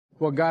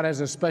Well, God has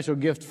a special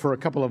gift for a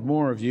couple of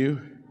more of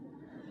you.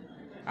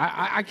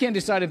 I can't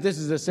decide if this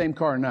is the same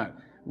car or not.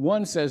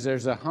 One says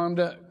there's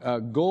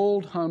a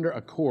gold Honda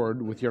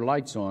Accord with your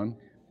lights on.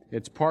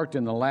 It's parked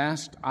in the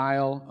last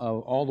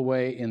aisle all the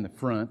way in the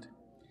front.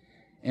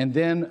 And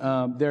then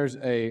there's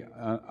a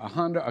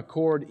Honda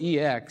Accord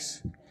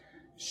EX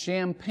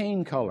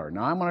champagne color.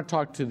 Now, I'm going to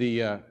talk to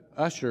the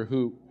usher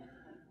who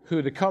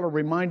the color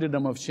reminded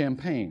him of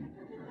champagne.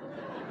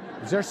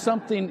 Is there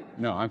something?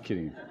 No, I'm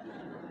kidding.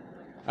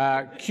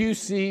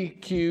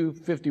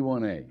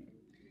 QCQ51A.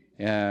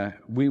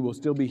 We will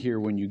still be here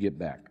when you get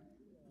back.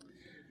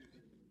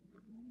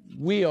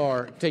 We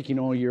are taking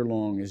all year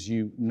long, as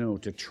you know,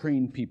 to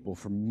train people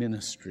for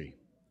ministry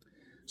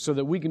so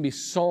that we can be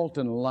salt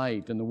and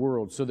light in the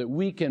world, so that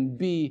we can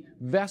be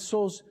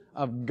vessels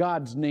of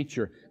God's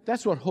nature.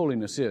 That's what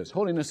holiness is.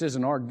 Holiness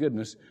isn't our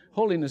goodness.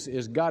 Holiness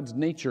is God's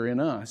nature in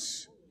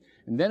us.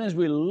 And then as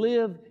we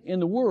live in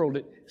the world,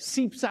 it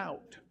seeps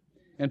out,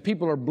 and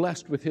people are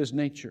blessed with His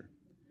nature.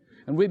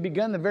 And we've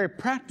begun the very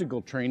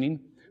practical training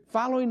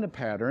following the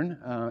pattern,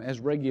 as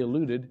Reggie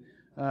alluded,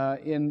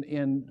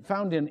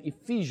 found in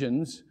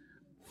Ephesians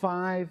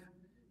 5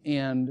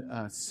 and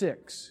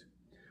 6,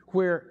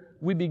 where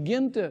we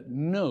begin to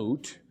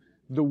note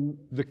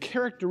the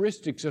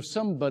characteristics of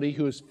somebody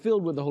who is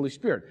filled with the Holy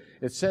Spirit.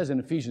 It says in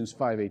Ephesians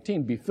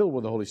 5:18, be filled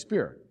with the Holy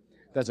Spirit.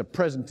 That's a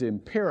present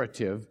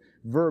imperative,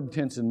 verb,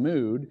 tense, and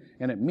mood,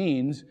 and it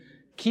means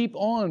keep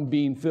on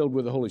being filled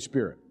with the Holy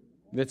Spirit.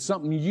 That's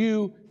something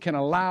you can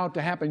allow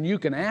to happen, you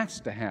can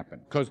ask to happen,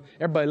 because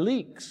everybody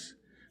leaks.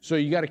 So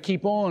you got to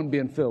keep on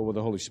being filled with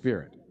the Holy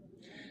Spirit.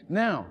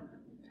 Now,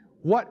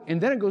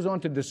 and then it goes on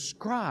to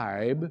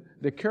describe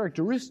the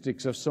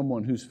characteristics of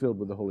someone who's filled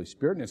with the Holy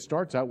Spirit, and it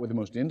starts out with the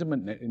most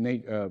intimate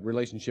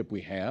relationship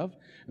we have,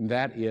 and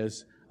that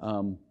is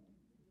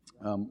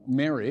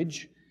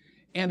marriage.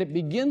 And it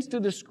begins to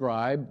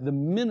describe the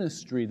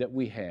ministry that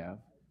we have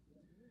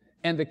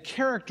and the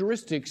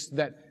characteristics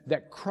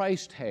that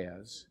Christ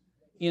has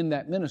in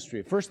that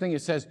ministry. First thing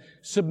it says,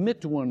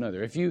 submit to one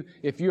another. If you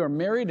are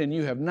married and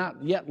you have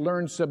not yet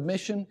learned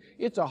submission,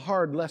 it's a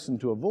hard lesson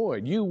to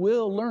avoid. You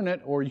will learn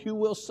it or you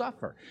will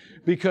suffer,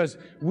 because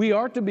we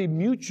are to be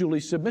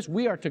mutually submissive.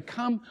 We are to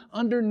come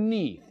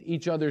underneath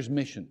each other's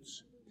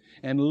missions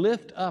and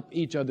lift up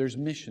each other's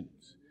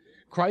missions.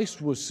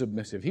 Christ was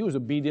submissive. He was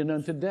obedient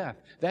unto death.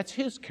 That's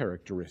His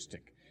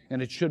characteristic,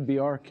 and it should be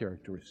our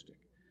characteristic.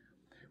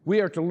 We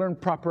are to learn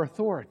proper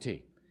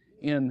authority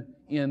in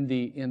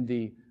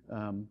the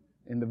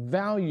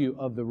value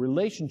of the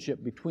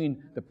relationship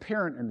between the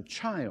parent and the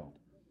child.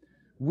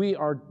 We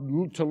are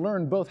to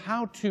learn both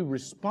how to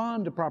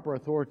respond to proper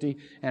authority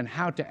and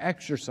how to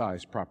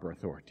exercise proper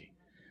authority.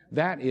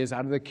 That is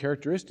out of the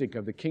characteristic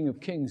of the King of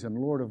Kings and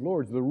Lord of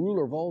Lords, the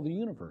ruler of all the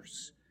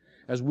universe.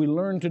 As we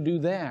learn to do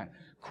that,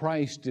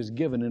 Christ is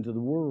given into the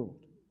world.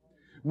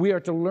 We are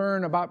to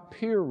learn about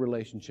peer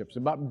relationships,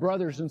 about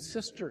brothers and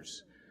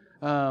sisters.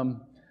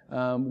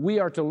 We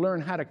are to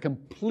learn how to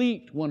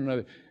complete one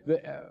another.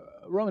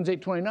 Romans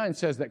 8:29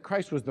 says that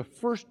Christ was the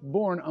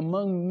firstborn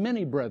among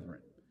many brethren.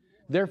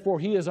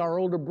 Therefore, He is our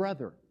older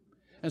brother.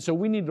 And so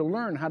we need to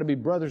learn how to be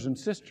brothers and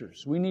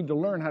sisters. We need to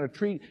learn how to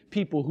treat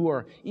people who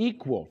are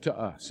equal to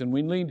us. And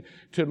we need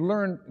to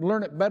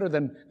learn it better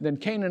than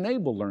Cain and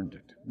Abel learned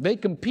it. They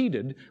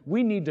competed.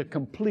 We need to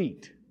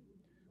complete.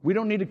 We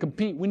don't need to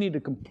compete. We need to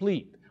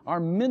complete. Our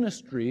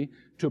ministry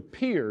to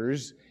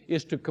peers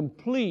is to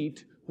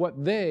complete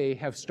what they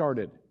have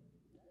started.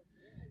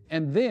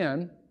 And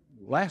then,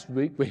 last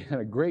week, we had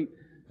a great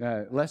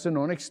lesson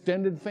on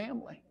extended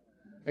family.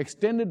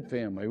 Extended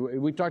family.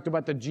 We talked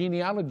about the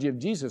genealogy of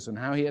Jesus and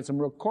how He had some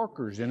real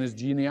corkers in His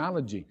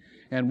genealogy.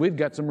 And we've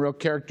got some real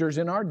characters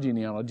in our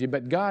genealogy.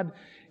 But God,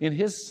 in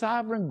His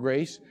sovereign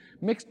grace,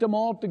 mixed them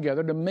all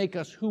together to make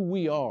us who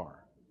we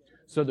are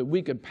so that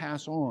we could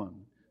pass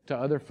on to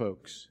other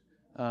folks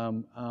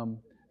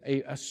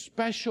a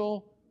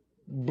special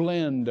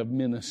blend of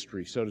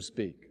ministry, so to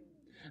speak.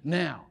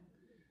 Now,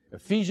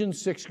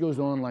 Ephesians 6 goes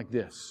on like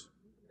this.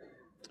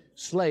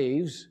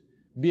 Slaves,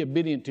 be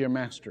obedient to your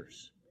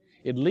masters.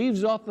 It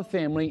leaves off the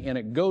family and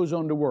it goes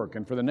on to work.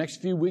 And for the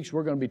next few weeks,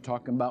 we're going to be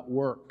talking about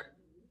work.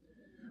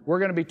 We're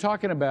going to be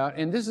talking about,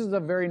 and this is a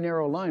very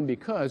narrow line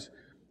because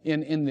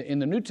in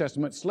the New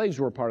Testament, slaves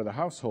were a part of the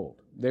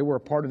household. They were a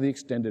part of the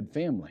extended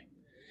family.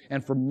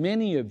 And for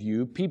many of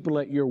you, people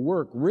at your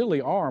work really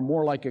are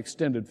more like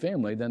extended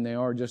family than they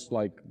are just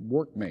like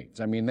workmates.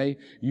 I mean,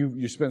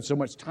 you spend so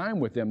much time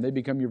with them, they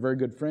become your very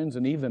good friends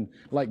and even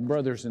like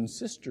brothers and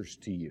sisters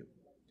to you.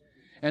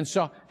 And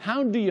so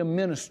how do you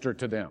minister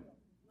to them?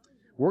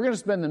 We're going to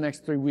spend the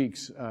next 3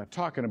 weeks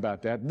talking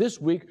about that. This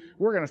week,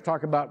 we're going to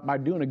talk about by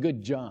doing a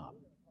good job.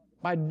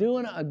 By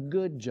doing a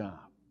good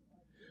job.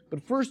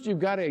 But first, you've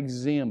got to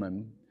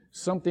examine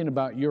something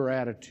about your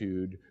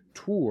attitude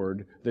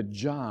toward the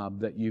job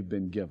that you've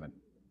been given.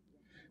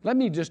 Let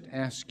me just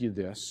ask you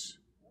this.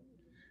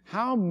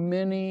 How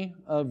many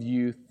of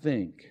you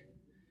think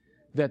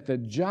that the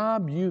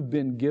job you've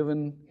been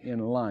given in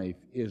life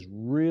is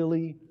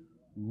really,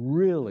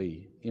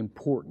 really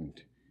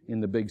important in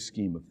the big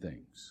scheme of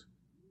things.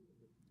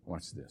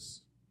 Watch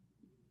this.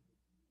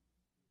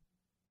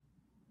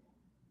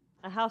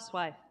 A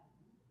housewife.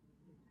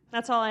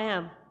 That's all I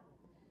am.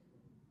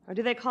 Or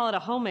do they call it a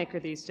homemaker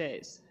these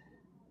days?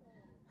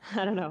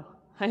 I don't know.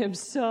 I am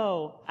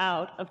so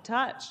out of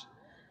touch.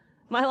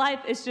 My life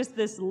is just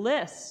this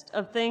list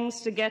of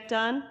things to get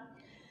done.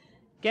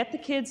 Get the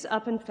kids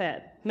up and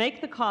fed,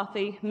 make the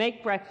coffee,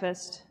 make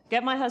breakfast,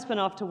 get my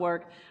husband off to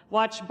work,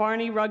 watch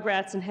Barney,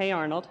 Rugrats, and Hey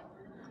Arnold,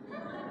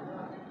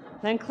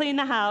 then clean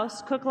the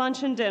house, cook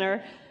lunch and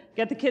dinner,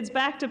 get the kids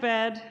back to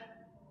bed,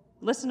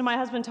 listen to my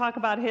husband talk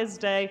about his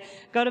day,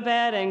 go to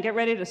bed, and get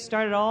ready to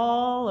start it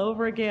all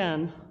over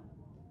again.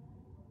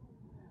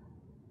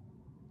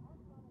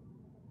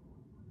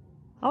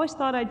 I always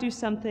thought I'd do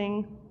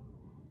something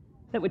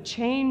that would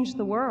change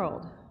the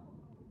world.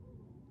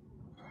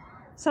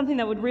 Something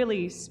that would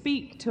really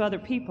speak to other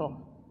people.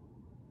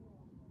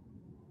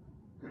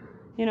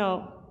 You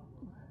know,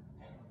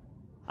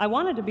 I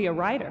wanted to be a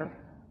writer.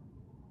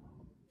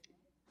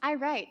 I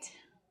write.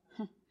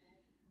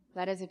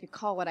 That is, if you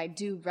call what I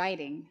do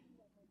writing.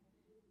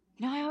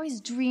 You know, I always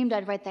dreamed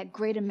I'd write that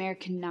great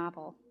American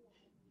novel.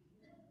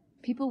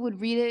 People would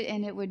read it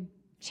and it would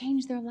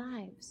change their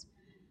lives.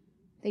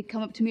 They'd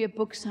come up to me at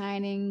book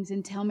signings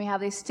and tell me how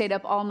they stayed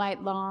up all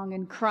night long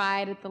and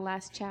cried at the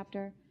last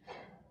chapter.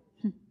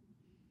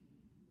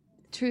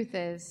 The truth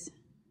is,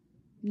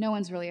 no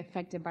one's really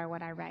affected by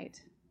what I write.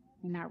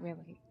 I mean, not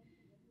really.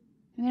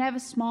 I mean, I have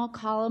a small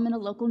column in a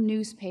local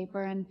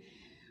newspaper, and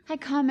I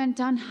comment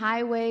on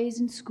highways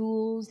and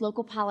schools,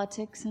 local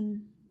politics,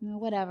 and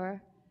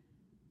whatever.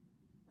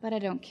 But I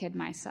don't kid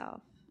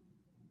myself.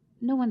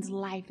 No one's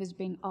life is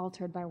being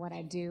altered by what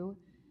I do.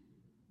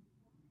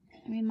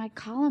 I mean, my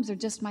columns are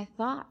just my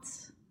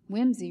thoughts.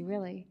 Whimsy,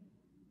 really.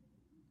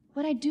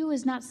 What I do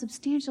is not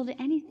substantial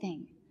to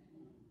anything.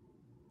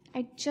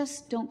 I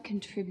just don't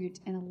contribute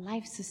in a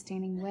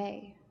life-sustaining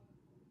way.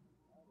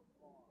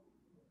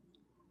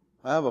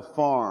 I have a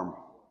farm.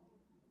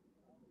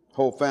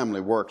 Whole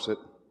family works it.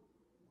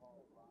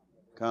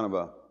 Kind of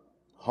a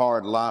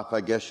hard life,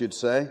 I guess you'd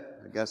say.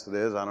 I guess it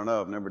is. I don't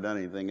know. I've never done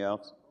anything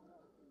else.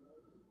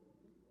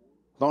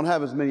 Don't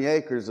have as many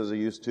acres as I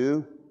used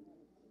to.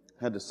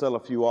 Had to sell a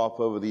few off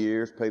over the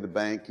years, pay the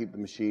bank, keep the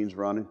machines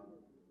running.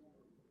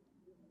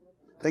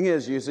 Thing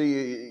is, you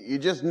see, you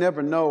just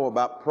never know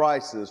about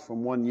prices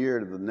from one year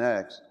to the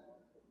next.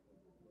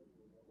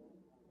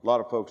 A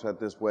lot of folks out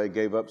this way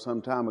gave up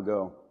some time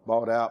ago,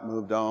 bought out,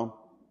 moved on.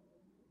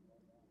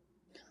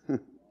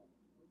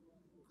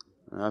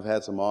 I've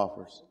had some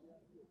offers.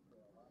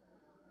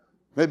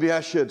 Maybe I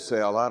should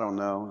sell, I don't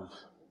know.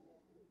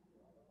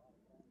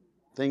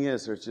 Thing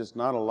is, there's just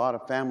not a lot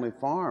of family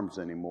farms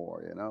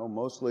anymore,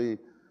 mostly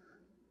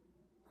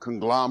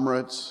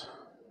conglomerates.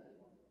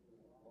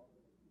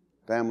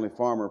 Family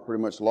farmer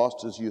pretty much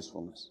lost his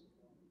usefulness.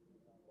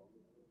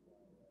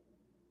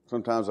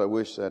 Sometimes I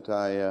wish that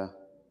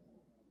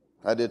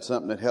I did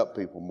something that helped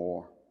people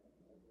more.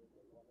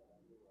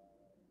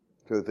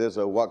 Truth is,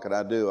 though, what could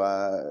I do?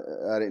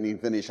 I didn't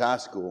even finish high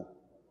school.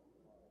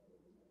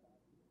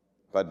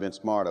 If I'd been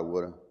smart, I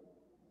would have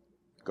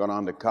gone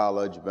on to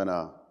college, been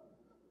a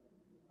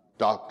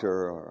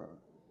doctor or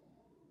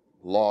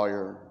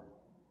lawyer.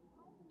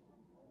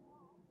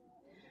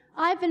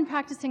 I've been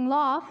practicing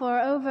law for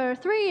over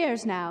 3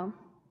 years now.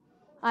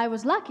 I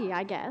was lucky,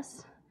 I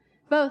guess.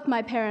 Both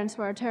my parents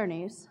were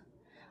attorneys.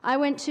 I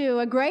went to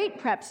a great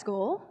prep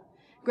school,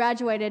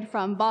 graduated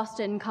from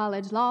Boston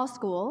College Law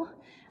School,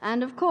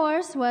 and of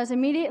course was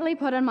immediately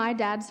put on my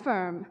dad's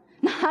firm.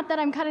 Not that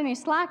I'm cutting any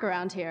slack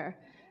around here.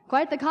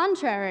 Quite the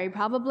contrary,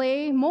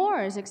 probably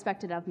more is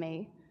expected of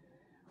me.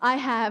 I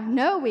have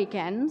no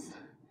weekends.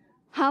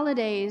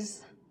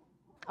 Holidays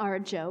are a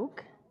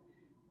joke.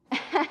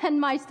 And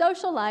my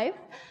social life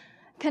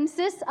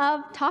consists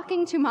of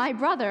talking to my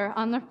brother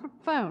on the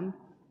phone,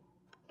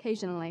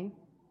 occasionally.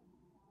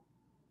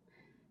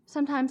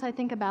 Sometimes I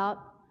think about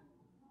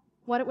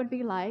what it would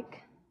be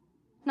like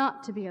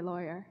not to be a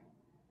lawyer.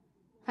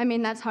 I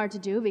mean, that's hard to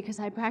do because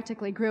I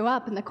practically grew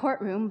up in the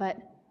courtroom, but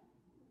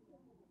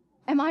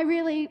am I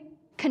really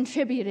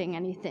contributing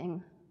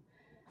anything?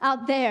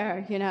 Out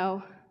there,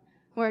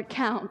 where it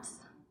counts.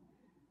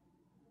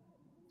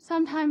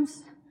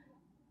 Sometimes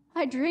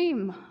I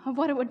dream of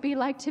what it would be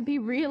like to be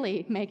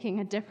really making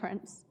a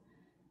difference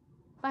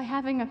by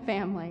having a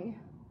family,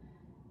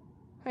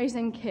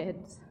 raising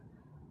kids,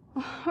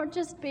 or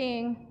just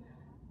being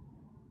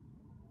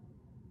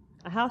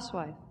a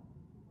housewife.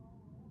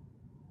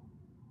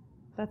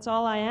 That's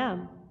all I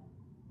am.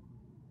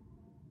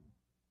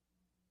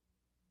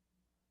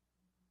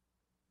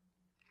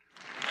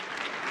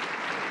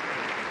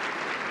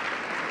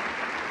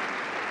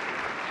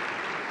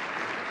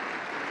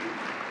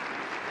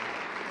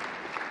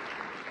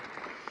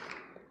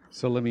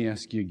 So let me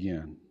ask you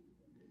again.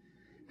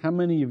 How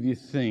many of you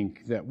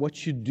think that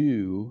what you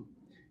do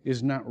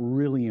is not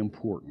really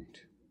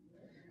important?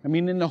 I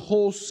mean, in the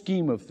whole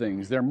scheme of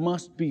things, there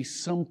must be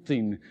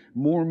something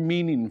more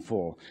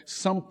meaningful,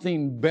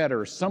 something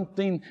better,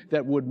 something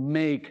that would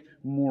make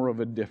more of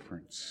a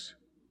difference.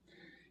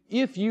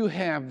 If you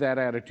have that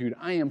attitude,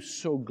 I am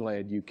so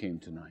glad you came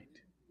tonight.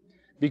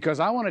 Because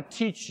I want to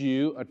teach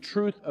you a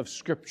truth of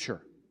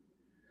Scripture.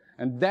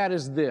 And that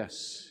is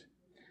this,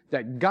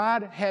 that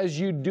God has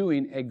you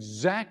doing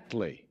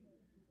exactly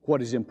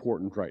what is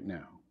important right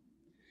now.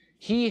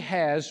 He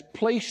has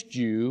placed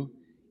you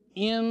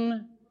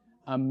in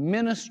a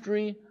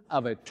ministry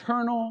of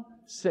eternal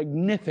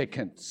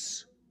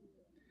significance.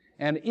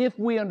 And if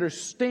we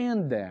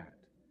understand that,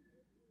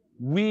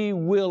 we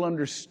will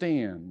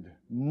understand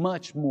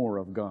much more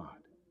of God.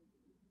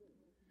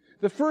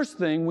 The first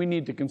thing we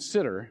need to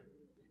consider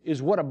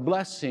is what a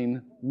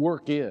blessing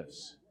work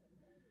is,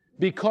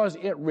 because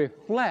it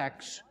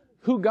reflects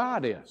who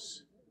God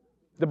is.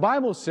 The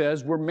Bible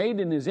says we're made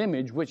in His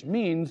image, which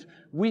means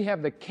we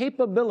have the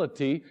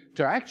capability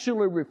to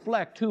actually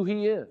reflect who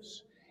He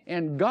is.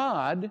 And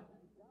God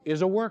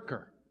is a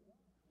worker.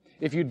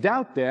 If you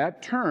doubt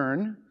that,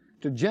 turn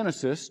to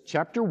Genesis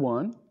chapter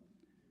 1,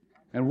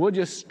 and we'll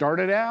just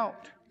start it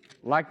out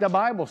like the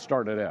Bible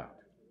started out.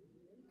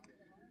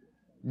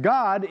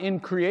 God in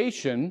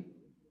creation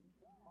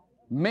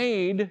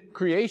made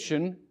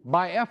creation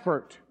by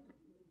effort.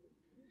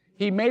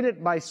 He made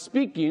it by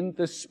speaking.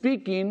 The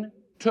speaking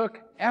took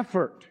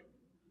effort.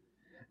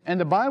 And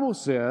the Bible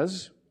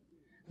says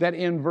that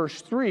in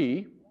verse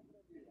 3,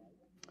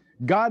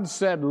 God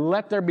said,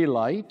 "Let there be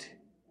light,"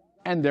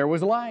 and there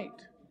was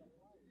light.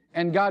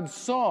 And God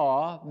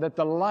saw that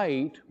the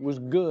light was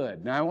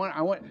good. Now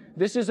I want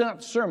this is not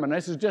a sermon,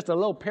 this is just a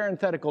little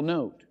parenthetical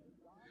note.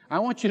 I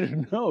want you to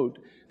note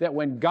that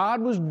when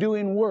God was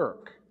doing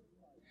work,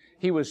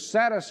 He was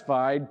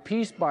satisfied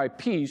piece by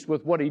piece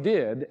with what He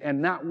did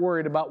and not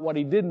worried about what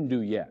He didn't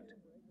do yet.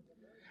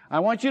 I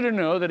want you to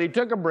know that He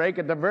took a break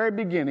at the very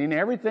beginning.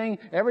 Every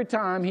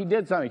time He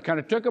did something, He kind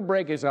of took a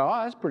break. He said,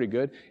 "Oh, that's pretty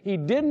good." He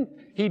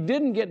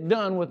didn't get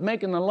done with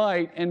making the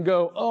light and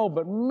go, "Oh,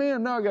 but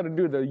man, now I got to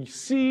do the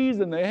seas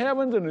and the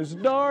heavens and the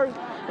stars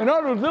and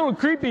all those little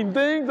creeping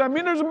things. I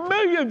mean, there's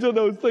millions of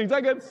those things.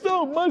 I got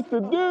so much to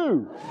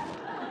do."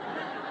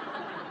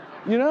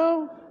 You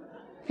know?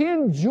 He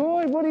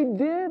enjoyed what He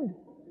did.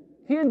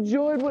 He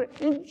enjoyed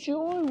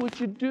enjoy what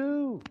you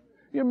do.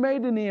 You're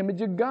made in the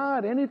image of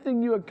God.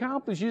 Anything you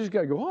accomplish, you just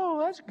got to go, "Oh,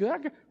 that's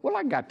good.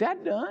 I got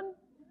that done.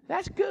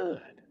 That's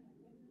good."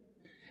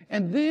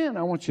 And then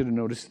I want you to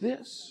notice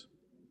this.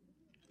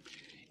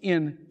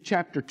 In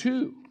chapter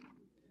 2,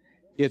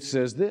 it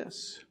says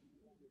this,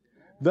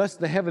 "Thus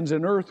the heavens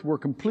and earth were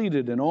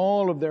completed and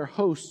all of their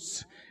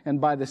hosts, and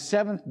by the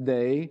seventh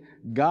day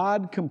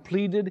God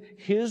completed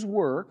His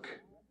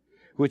work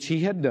which He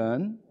had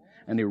done,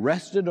 and He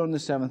rested on the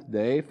seventh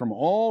day from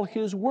all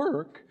His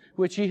work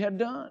which He had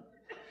done."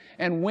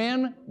 And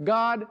when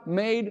God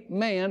made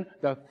man,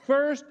 the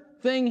first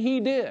thing He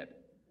did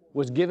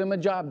was give him a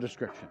job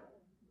description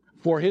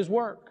for his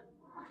work.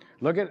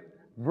 Look at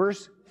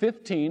verse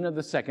 15 of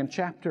the second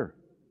chapter.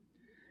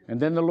 "And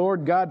then the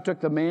Lord God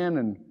took the man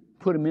and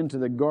put him into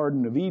the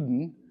Garden of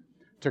Eden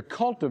to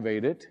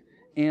cultivate it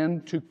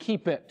and to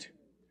keep it."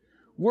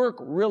 Work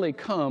really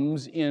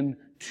comes in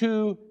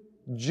two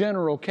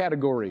general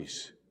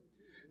categories.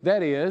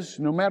 That is,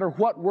 no matter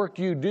what work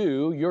you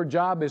do, your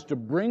job is to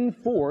bring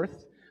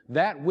forth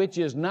that which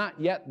is not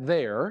yet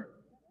there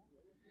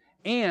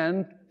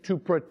and to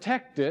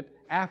protect it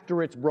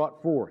after it's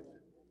brought forth,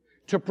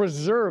 to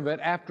preserve it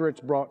after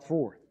it's brought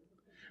forth.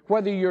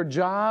 Whether your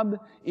job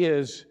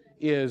is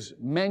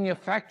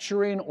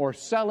manufacturing or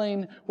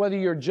selling, whether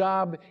your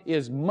job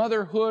is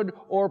motherhood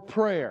or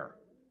prayer,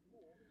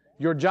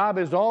 your job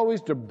is always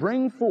to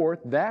bring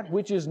forth that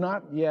which is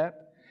not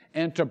yet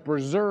and to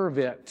preserve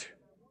it.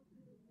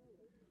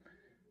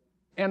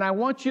 And I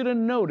want you to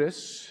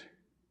notice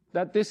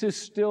that this is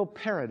still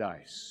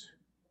paradise.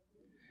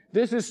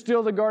 This is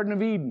still the Garden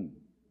of Eden.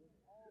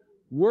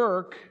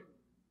 Work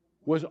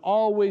was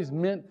always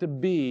meant to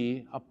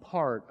be a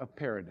part of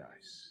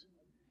paradise.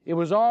 It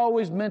was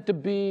always meant to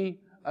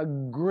be a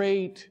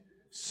great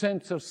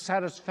sense of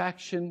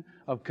satisfaction,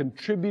 of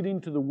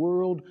contributing to the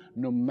world,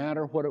 no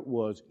matter what it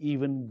was,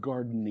 even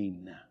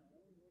gardening.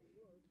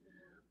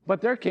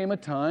 But there came a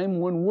time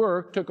when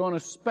work took on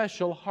a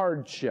special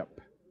hardship.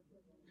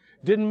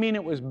 Didn't mean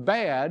it was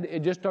bad,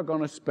 it just took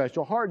on a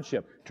special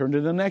hardship. Turn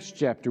to the next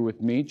chapter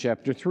with me,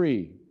 chapter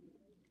 3.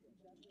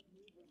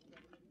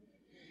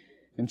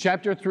 In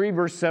chapter 3,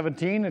 verse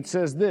 17, it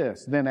says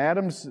this,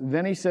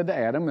 Then he said to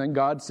Adam, and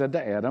God said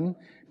to Adam,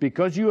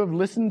 "Because you have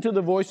listened to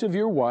the voice of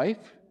your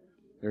wife,"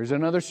 there's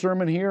another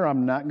sermon here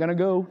I'm not going to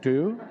go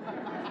to.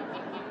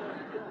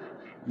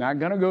 Not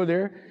going to go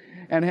there.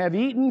 "And have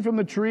eaten from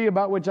the tree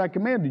about which I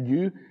commanded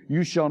you,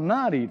 you shall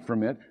not eat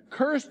from it.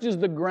 Cursed is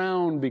the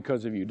ground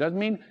because of you." Doesn't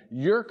mean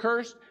you're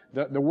cursed.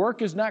 The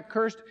work is not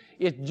cursed.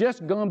 It's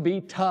just going to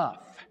be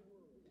tough.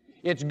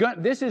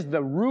 This is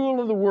the rule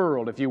of the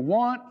world. If you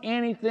want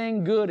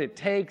anything good, it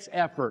takes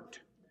effort.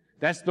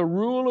 That's the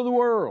rule of the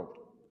world.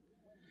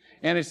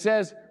 And it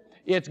says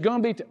it's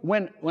going to be,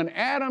 when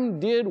Adam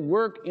did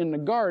work in the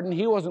garden,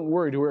 he wasn't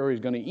worried where he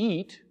was going to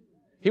eat.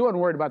 He wasn't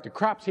worried about the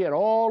crops. He had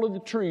all of the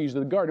trees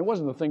of the garden. It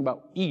wasn't the thing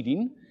about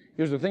eating.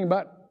 It was the thing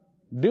about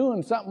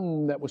doing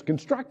something that was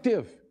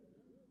constructive.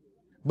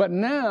 But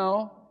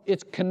now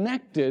it's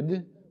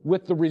connected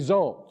with the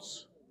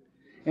results.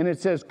 And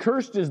it says,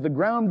 cursed is the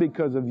ground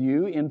because of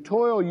you. In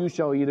toil you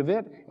shall eat of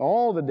it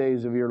all the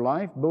days of your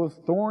life.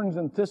 Both thorns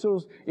and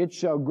thistles it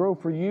shall grow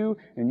for you,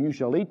 and you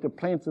shall eat the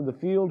plants of the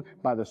field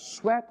by the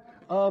sweat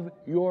of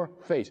your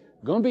face.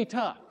 It's going to be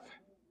tough.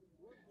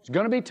 It's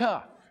going to be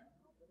tough.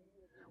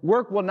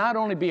 Work will not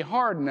only be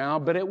hard now,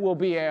 but it will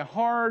be a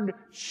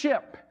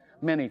hardship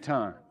many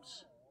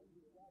times.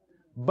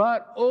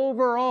 But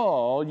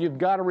overall, you've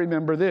got to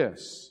remember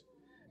this.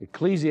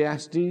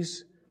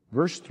 Ecclesiastes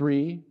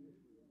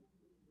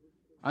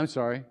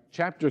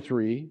chapter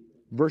 3,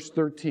 verse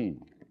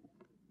 13.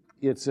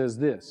 It says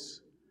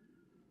this,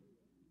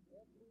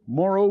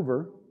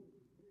 moreover,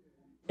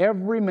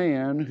 every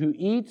man who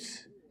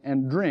eats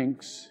and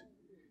drinks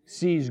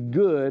sees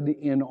good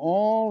in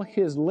all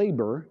his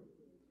labor.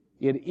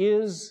 It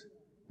is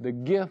the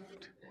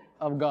gift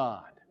of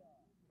God.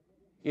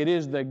 It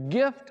is the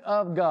gift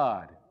of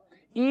God.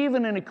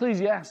 Even in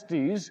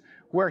Ecclesiastes,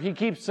 where he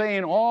keeps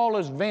saying all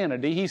is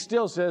vanity, he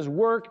still says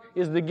work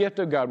is the gift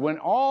of God. When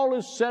all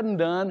is said and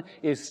done,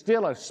 it's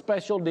still a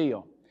special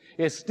deal.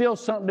 It's still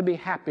something to be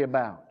happy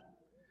about.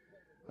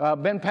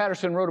 Ben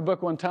Patterson wrote a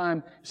book one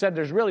time, said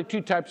there's really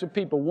two types of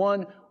people.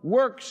 One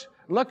looks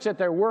at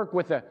their work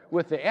with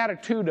the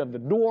attitude of the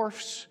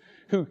dwarfs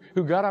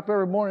who got up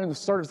every morning and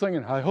started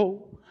singing,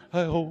 hi-ho,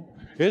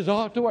 it's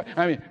off to work.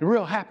 I mean,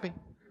 real happy.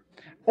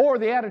 Or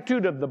the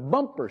attitude of the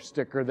bumper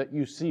sticker that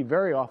you see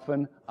very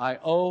often, I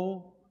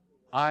owe.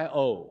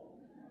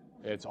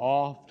 It's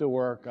off to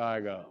work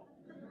I go.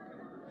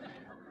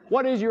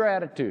 What is your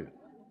attitude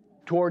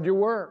toward your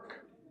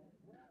work?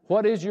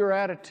 What is your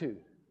attitude?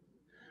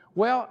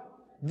 Well,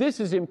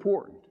 this is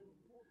important.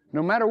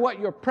 No matter what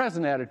your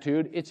present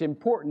attitude, it's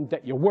important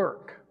that you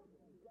work.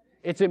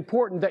 It's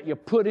important that you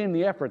put in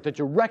the effort, that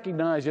you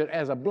recognize it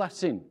as a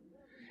blessing.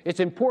 It's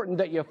important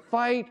that you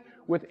fight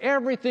with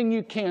everything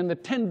you can the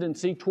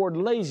tendency toward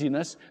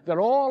laziness that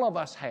all of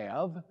us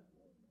have.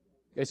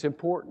 It's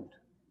important.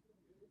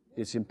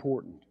 It's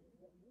important.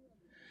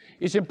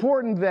 It's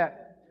important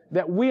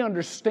that we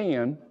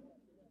understand.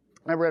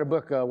 I read a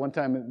book one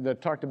time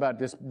that talked about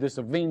this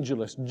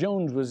evangelist.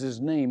 Jones was his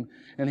name,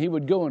 and he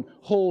would go and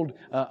hold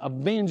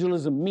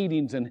evangelism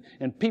meetings,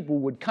 and people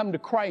would come to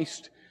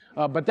Christ.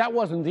 But that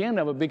wasn't the end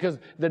of it, because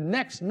the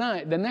next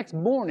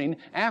morning,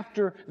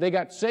 after they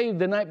got saved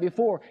the night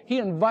before, he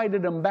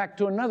invited them back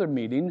to another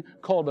meeting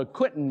called a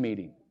quitting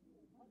meeting.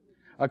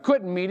 A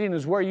quitting meeting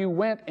is where you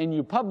went and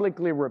you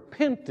publicly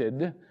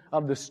repented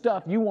of the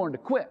stuff you wanted to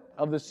quit,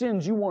 of the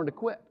sins you wanted to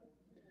quit.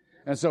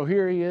 And so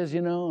here he is,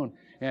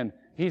 and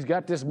he's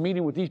got this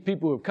meeting with these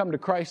people who have come to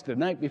Christ the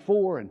night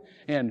before,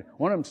 and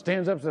one of them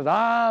stands up and says,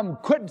 I'm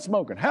quitting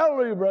smoking.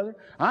 Hallelujah, brother.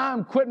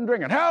 I'm quitting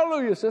drinking.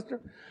 Hallelujah, sister.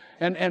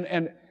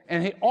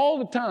 And all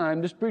the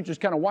time, this preacher's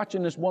kind of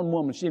watching this one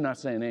woman. She's not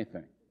saying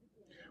anything.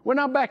 Well,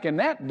 now back in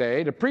that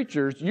day, the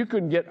preachers, you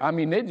couldn't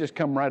they'd just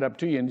come right up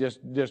to you and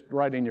just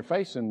right in your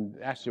face and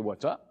ask you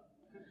what's up.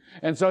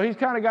 And so he's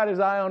kind of got his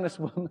eye on this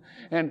woman,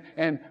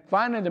 and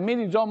finally the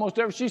meeting's almost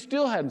over. She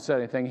still hadn't said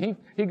anything.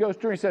 He goes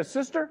to her and says,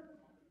 sister,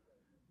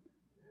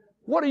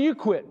 what are you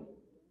quitting?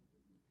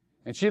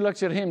 And she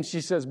looks at him and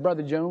she says,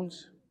 Brother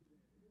Jones,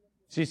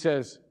 she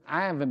says,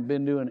 I haven't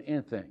been doing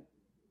anything,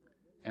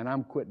 and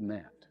I'm quitting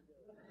that.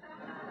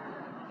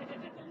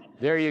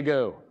 There you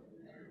go.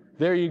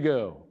 There you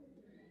go.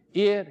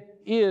 It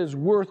is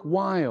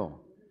worthwhile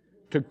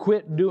to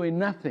quit doing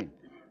nothing.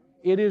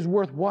 It is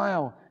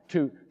worthwhile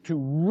to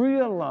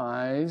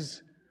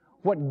realize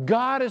what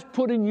God has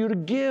put in you to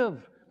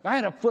give. I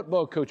had a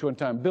football coach one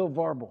time, Bill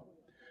Varble,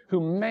 who,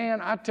 man,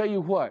 I tell you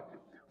what,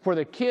 for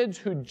the kids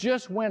who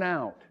just went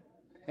out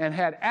and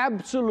had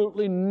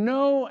absolutely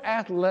no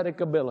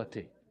athletic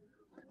ability,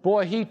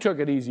 boy, he took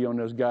it easy on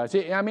those guys.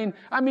 You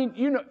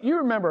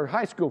remember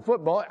high school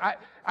football.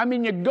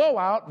 You go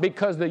out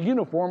because the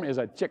uniform is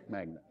a chick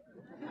magnet.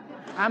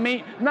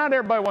 Not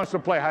everybody wants to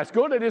play high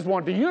school. They just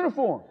want the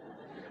uniform.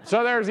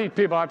 So there's these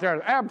people out there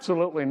with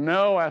absolutely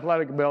no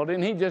athletic ability,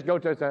 and he just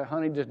goes to say,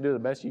 honey, just do the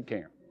best you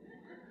can.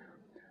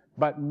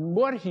 But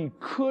what he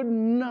could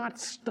not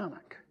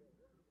stomach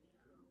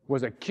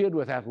was a kid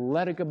with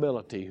athletic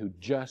ability who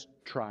just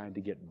tried to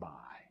get by.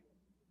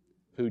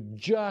 Who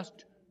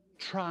just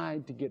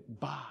tried to get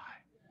by.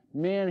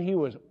 Man, he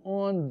was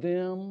on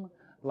them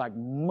like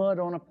mud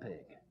on a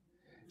pig,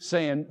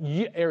 saying,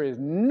 there is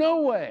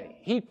no way.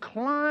 He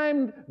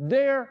climbed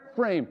their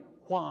frame.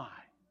 Why?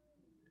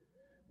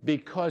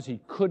 Because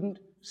he couldn't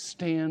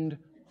stand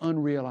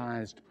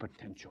unrealized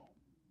potential.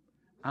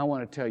 I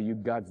want to tell you,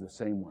 God's the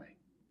same way.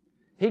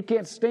 He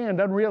can't stand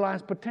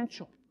unrealized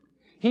potential.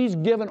 He's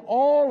given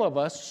all of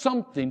us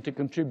something to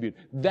contribute.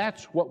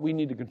 That's what we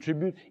need to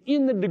contribute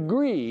in the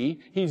degree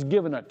He's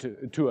given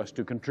it to us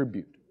to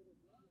contribute.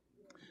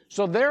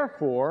 So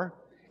therefore,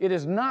 it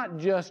is not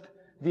just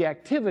the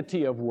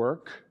activity of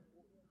work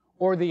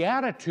or the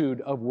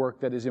attitude of work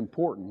that is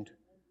important.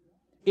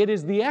 It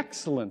is the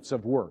excellence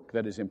of work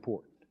that is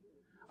important.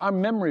 Our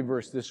memory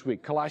verse this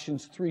week,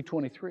 Colossians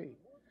 3:23.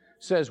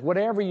 says,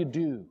 whatever you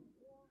do,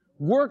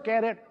 work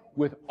at it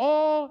with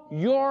all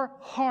your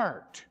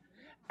heart,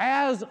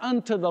 as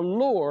unto the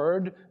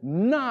Lord,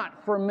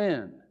 not for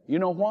men. You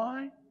know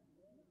why?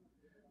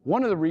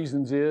 One of the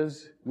reasons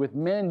is, with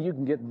men, you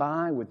can get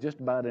by with just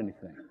about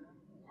anything.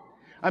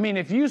 I mean,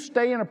 if you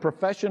stay in a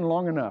profession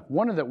long enough,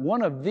 one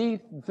of the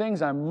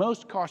things I'm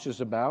most cautious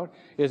about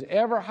is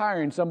ever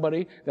hiring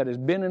somebody that has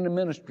been in the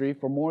ministry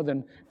for more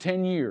than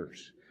 10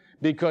 years.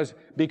 Because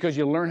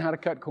you learn how to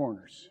cut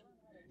corners.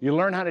 You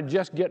learn how to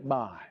just get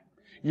by.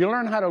 You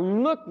learn how to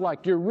look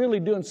like you're really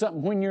doing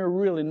something when you're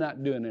really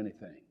not doing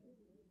anything.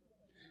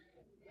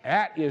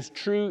 That is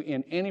true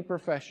in any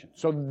profession.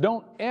 So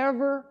don't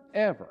ever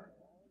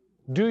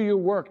do your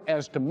work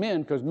as to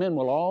men, because men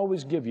will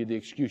always give you the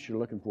excuse you're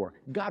looking for.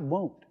 God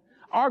won't.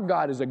 Our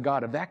God is a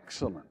God of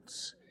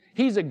excellence.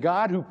 He's a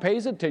God who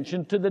pays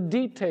attention to the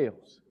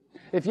details.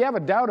 If you have a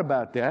doubt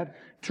about that,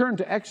 turn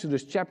to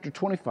Exodus chapter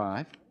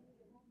 25.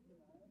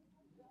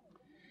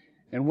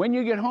 And when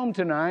you get home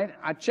tonight,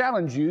 I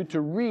challenge you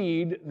to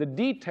read the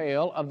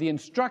detail of the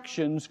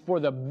instructions for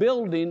the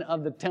building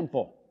of the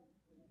temple.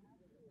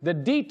 The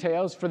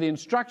details for the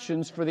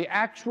instructions for the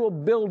actual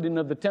building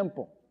of the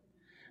temple.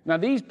 Now,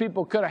 these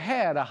people could have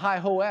had a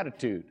hi-ho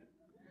attitude,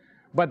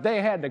 but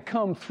they had to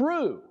come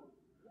through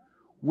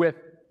with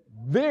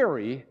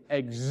very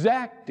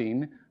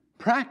exacting,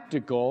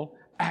 practical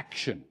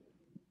action.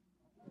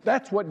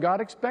 That's what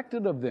God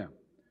expected of them.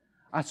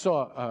 I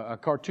saw a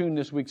cartoon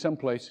this week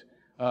someplace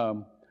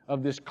of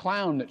this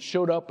clown that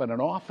showed up at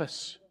an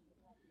office,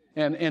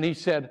 and he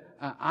said,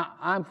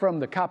 I'm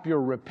from the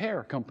copier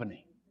repair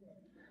company.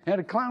 He had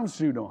a clown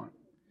suit on.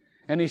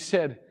 And he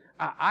said,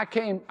 I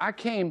came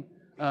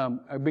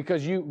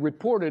because you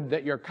reported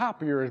that your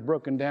copier is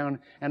broken down,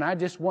 and I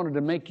just wanted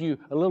to make you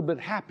a little bit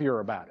happier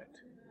about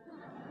it.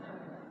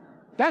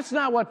 That's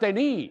not what they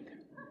need.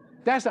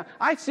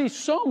 I see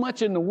so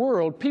much in the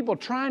world, people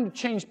trying to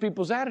change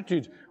people's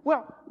attitudes.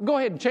 Well, go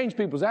ahead and change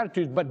people's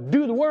attitudes, but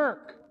do the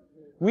work.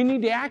 We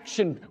need the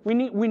action. We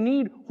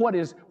need what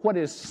is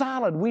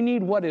solid. We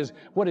need what is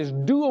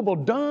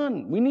doable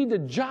done. We need the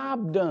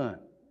job done.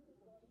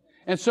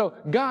 And so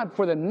God,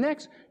 for the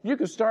next, you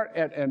can start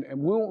at, and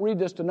we won't read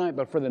this tonight,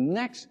 but for the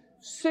next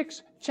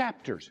 6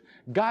 chapters,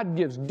 God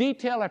gives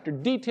detail after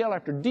detail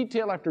after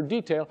detail after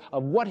detail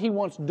of what He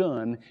wants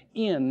done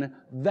in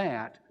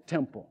that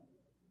temple.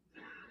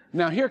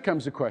 Now here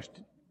comes the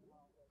question.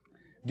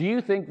 Do you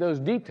think those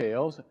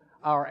details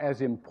are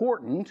as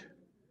important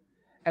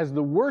as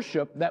the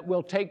worship that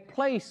will take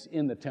place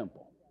in the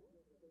temple?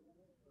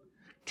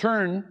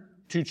 Turn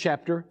to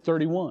chapter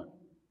 31.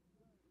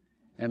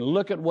 And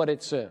look at what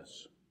it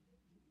says.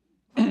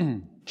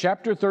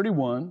 Chapter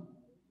 31,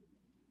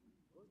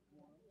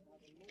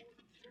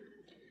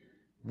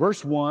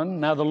 verse 1.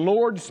 Now the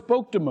Lord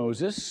spoke to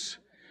Moses,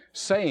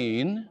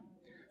 saying,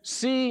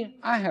 See,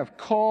 I have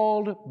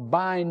called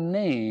by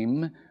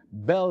name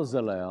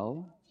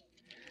Bezalel.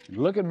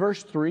 Look at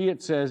verse 3.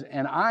 It says,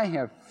 And I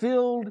have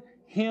filled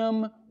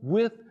him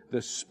with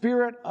the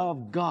Spirit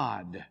of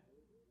God.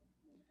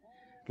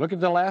 Look at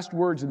the last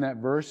words in that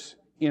verse.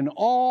 In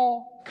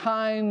all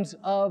kinds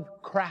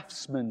of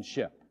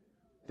craftsmanship.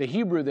 The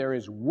Hebrew there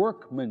is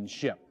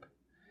workmanship.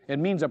 It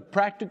means a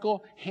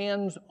practical,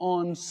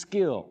 hands-on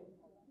skill.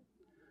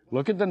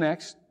 Look at the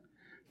next.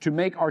 To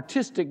make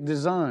artistic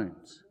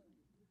designs.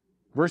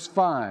 Verse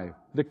 5,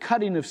 the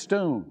cutting of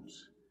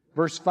stones.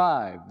 Verse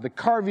 5, the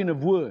carving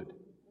of wood.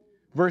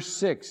 Verse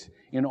 6,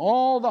 in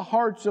all the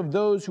hearts of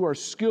those who are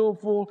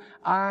skillful,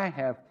 I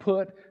have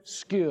put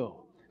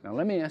skill. Now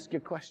let me ask you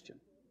a question.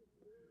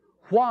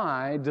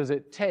 Why does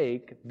it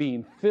take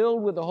being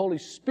filled with the Holy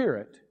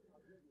Spirit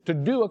to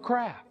do a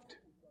craft?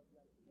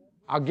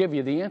 I'll give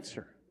you the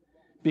answer.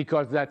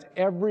 Because that's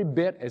every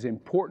bit as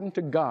important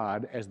to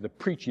God as the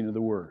preaching of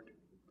the Word.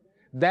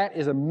 That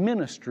is a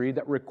ministry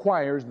that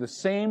requires the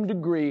same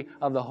degree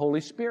of the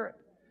Holy Spirit.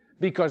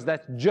 Because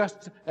that's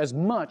just as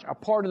much a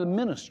part of the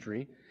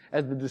ministry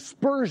as the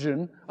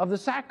dispersion of the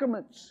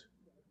sacraments.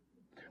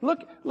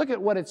 Look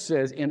at what it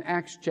says in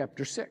Acts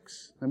chapter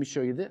 6. Let me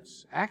show you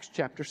this. Acts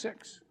chapter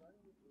 6.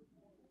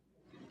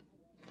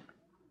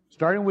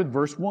 Starting with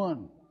verse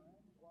 1.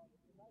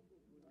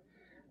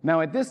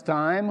 Now at this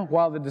time,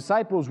 while the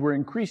disciples were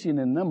increasing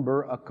in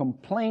number, a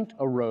complaint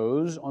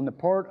arose on the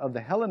part of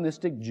the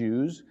Hellenistic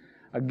Jews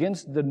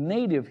against the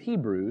native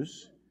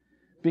Hebrews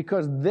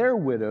because their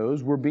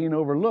widows were being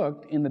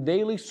overlooked in the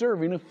daily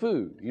serving of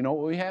food. You know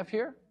what we have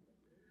here?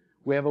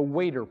 We have a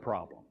waiter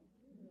problem.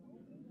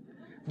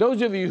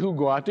 Those of you who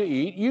go out to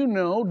eat, you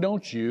know,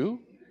 don't you,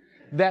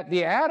 that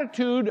the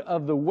attitude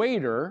of the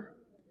waiter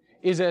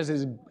is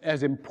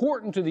as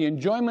important to the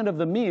enjoyment of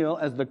the meal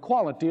as the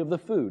quality of the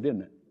food,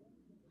 isn't it?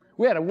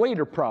 We had a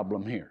waiter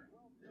problem here.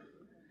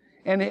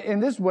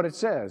 And this is what it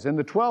says. And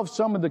the 12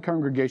 summoned the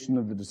congregation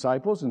of the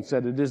disciples and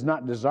said, It is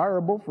not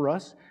desirable for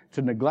us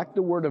to neglect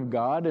the word of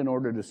God in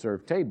order to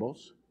serve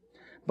tables,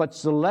 but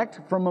select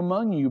from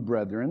among you,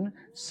 brethren,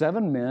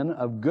 7 men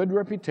of good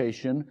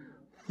reputation,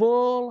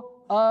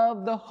 full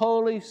of the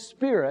Holy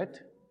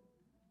Spirit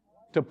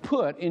to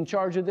put in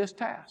charge of this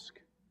task.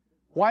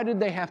 Why did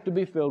they have to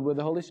be filled with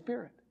the Holy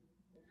Spirit?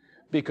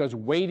 Because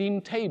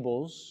waiting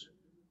tables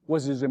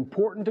was as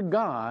important to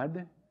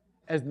God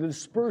as the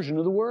dispersion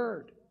of the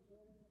Word.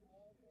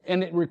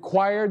 And it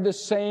required the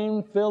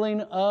same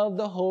filling of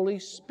the Holy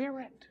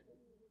Spirit.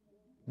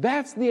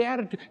 That's the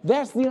attitude.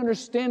 That's the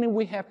understanding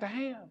we have to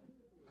have.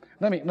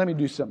 Let me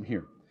do something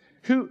here.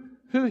 Who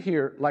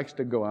here likes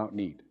to go out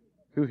and eat?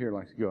 Who here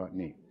likes to go out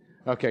and eat?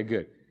 Okay,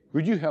 good.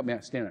 Would you help me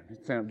out? Stand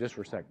up just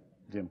for a second,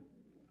 Jim.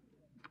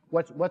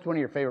 What's one of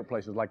your favorite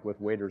places, like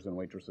with waiters and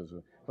waitresses?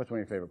 What's one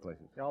of your favorite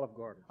places? The Olive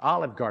Garden.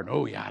 Olive Garden.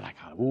 Oh, yeah, I like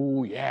Olive.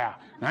 Oh, yeah.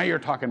 Now you're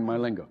talking my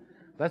lingo.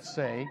 Let's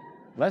say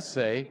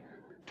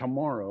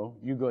tomorrow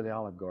you go to the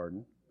Olive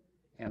Garden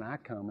and I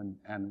come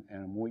and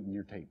I'm waiting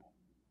your table.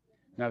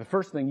 Now, the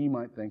first thing you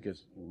might think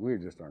is, we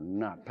just are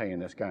not paying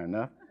this guy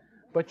enough.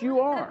 But you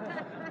are.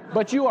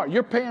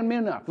 You're paying me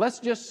enough. Let's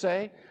just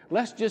say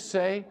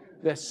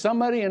that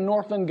somebody in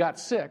Northland got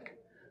sick,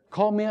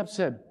 called me up,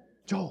 said,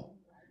 Joel,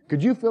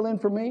 could you fill in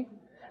for me?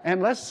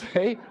 And let's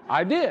say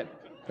I did.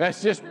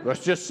 Let's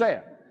just say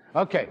it.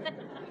 Okay.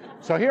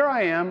 So here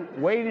I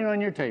am waiting on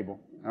your table.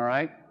 All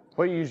right.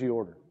 What do you usually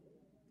order?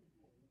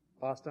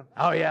 Pasta.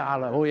 Oh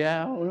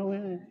yeah.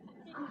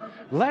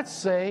 Let's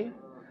say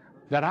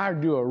that I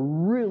do a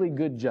really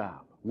good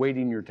job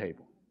waiting your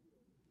table.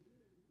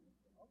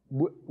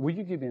 Will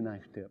you give me a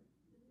nice tip?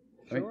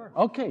 Sure.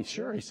 Okay,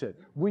 sure, he said.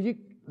 Will you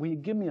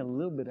give me a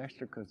little bit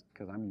extra because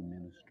I'm your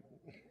minister?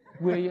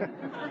 Will you?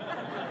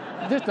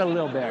 Just a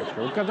little bit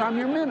extra because I'm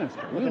your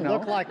minister. Does it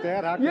look like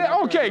that? Yeah,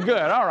 okay,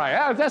 good. All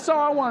right. That's all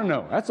I want to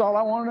know. That's all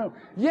I want to know.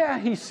 Yeah,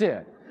 he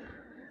said.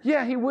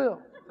 Yeah, he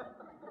will.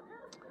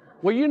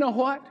 Well, you know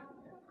what?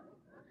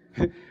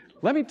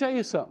 Let me tell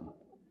you something.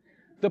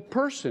 The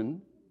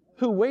person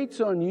who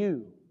waits on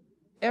you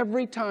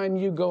every time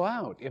you go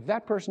out, if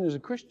that person is a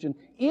Christian,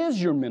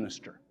 is your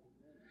minister.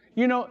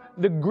 You know,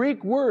 the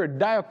Greek word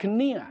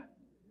diakonia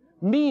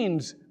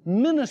means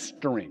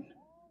ministering.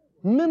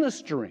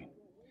 Ministering.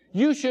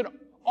 You should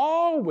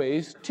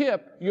always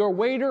tip your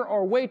waiter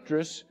or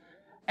waitress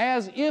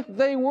as if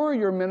they were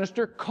your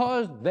minister,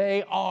 because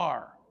they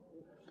are.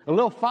 A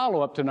little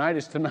follow-up tonight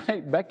is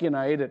Becky and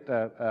I ate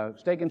at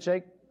Steak and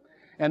Shake,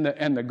 and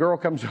the girl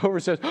comes over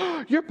and says,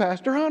 "Oh, you're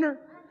Pastor Hunter."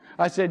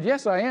 I said,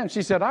 "Yes, I am."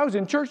 She said, "I was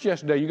in church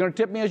yesterday. You going to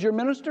tip me as your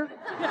minister?" New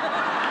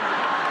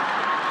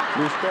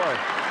story.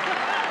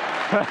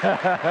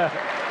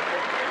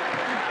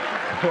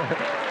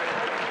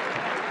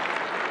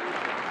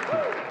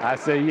 I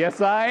said,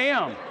 "Yes, I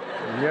am.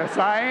 Yes,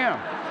 I am.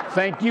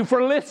 Thank you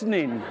for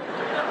listening."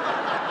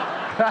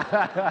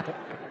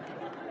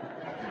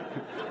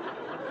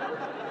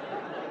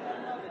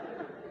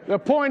 The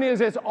point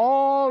is, it's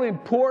all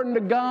important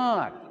to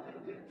God.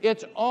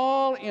 It's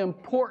all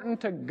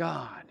important to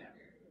God.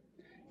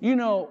 You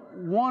know,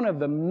 one of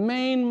the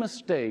main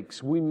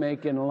mistakes we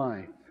make in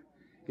life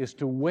is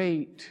to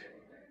wait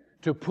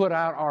to put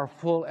out our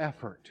full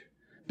effort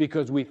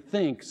because we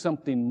think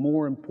something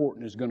more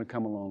important is going to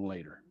come along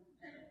later.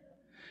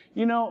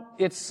 You know,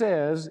 it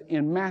says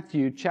in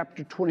Matthew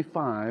chapter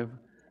 25,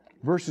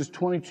 verses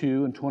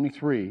 22 and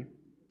 23,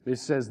 it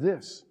says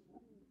this.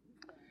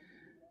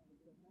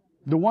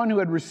 The one who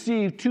had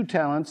received 2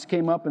 talents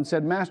came up and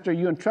said, "Master,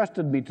 you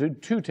entrusted me to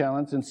 2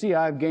 talents, and see,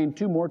 I have gained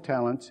 2 more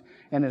talents.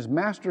 And his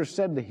master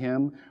said to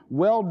him,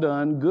 'Well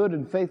done, good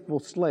and faithful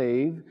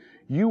slave.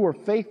 You were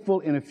faithful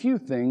in a few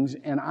things,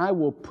 and I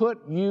will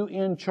put you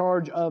in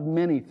charge of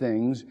many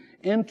things.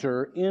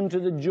 Enter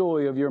into the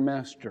joy of your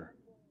master.'"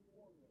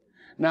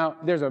 Now,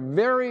 there's a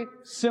very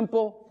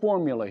simple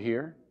formula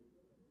here.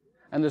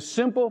 And the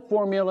simple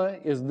formula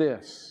is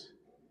this.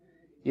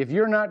 If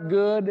you're not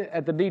good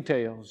at the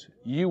details,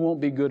 you won't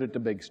be good at the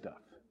big stuff.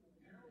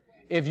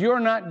 If you're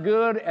not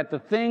good at the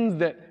things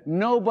that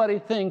nobody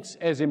thinks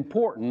as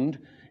important,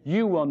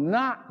 you will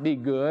not be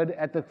good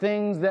at the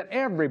things that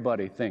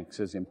everybody thinks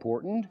is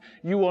important.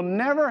 You will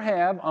never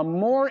have a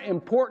more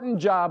important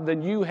job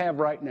than you have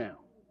right now.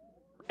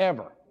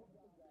 Ever.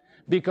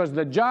 Because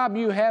the job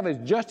you have is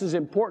just as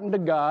important to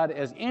God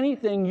as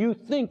anything you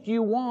think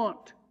you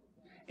want.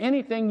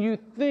 Anything you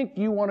think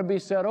you want to be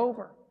set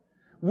over.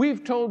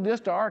 We've told this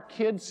to our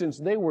kids since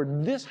they were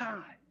this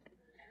high.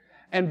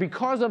 And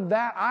because of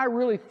that, I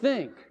really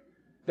think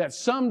that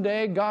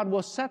someday God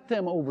will set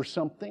them over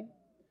something.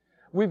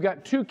 We've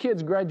got 2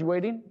 kids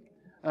graduating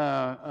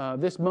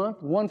this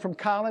month, one from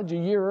college a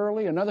year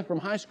early, another from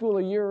high school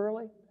a year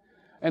early.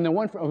 And the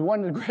one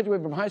that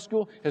graduated from high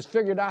school has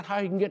figured out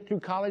how he can get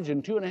through college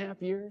in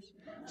 2.5 years.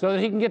 So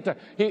that he can get to,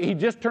 he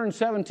just turned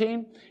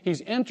 17.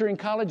 He's entering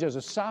college as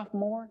a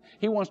sophomore.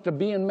 He wants to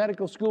be in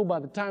medical school by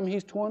the time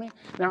he's 20.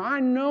 Now, I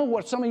know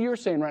what some of you are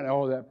saying right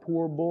now. "Oh, that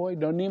poor boy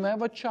doesn't even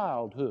have a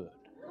childhood."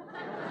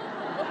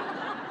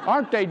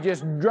 Aren't they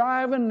just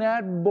driving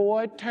that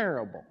boy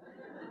terrible?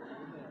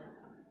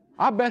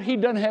 I bet he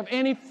doesn't have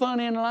any fun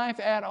in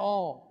life at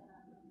all.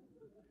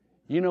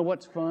 You know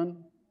what's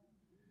fun?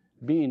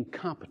 Being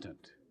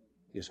competent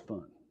is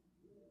fun.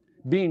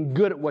 Being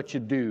good at what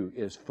you do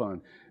is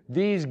fun.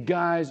 These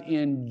guys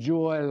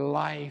enjoy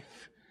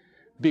life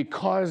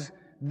because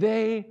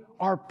they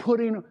are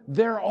putting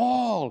their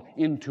all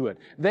into it.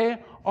 They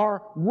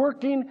are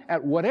working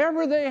at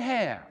whatever they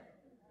have.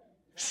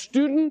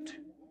 Student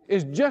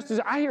is just as,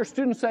 I hear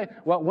students say,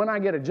 well, when I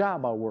get a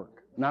job, I'll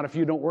work. Not if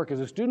you don't work as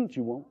a student,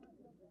 you won't.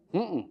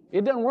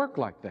 It doesn't work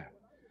like that.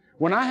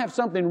 When I have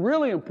something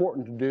really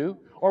important to do,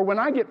 or when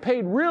I get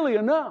paid really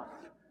enough,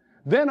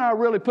 then I'll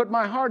really put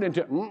my heart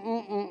into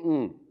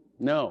it.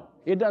 No,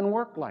 it doesn't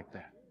work like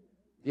that.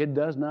 It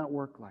does not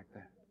work like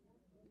that.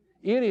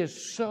 It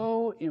is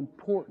so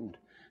important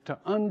to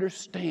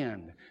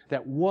understand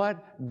that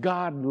what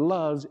God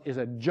loves is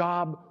a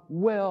job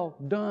well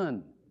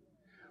done.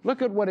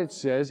 Look at what it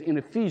says in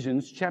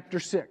Ephesians chapter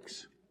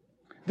 6.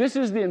 This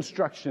is the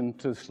instruction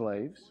to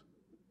slaves,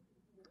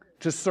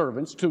 to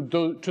servants, to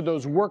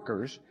those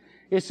workers.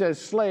 It says,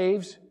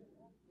 slaves,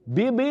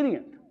 be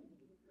obedient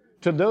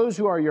to those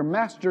who are your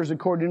masters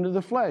according to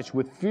the flesh,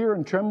 with fear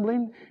and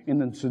trembling, in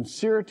the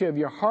sincerity of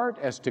your heart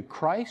as to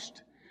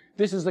Christ.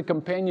 This is the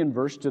companion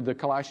verse to the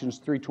Colossians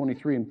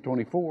 3:23 and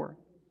 24.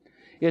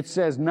 It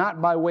says,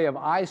 not by way of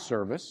eye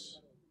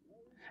service,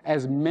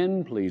 as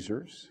men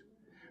pleasers,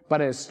 but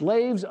as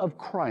slaves of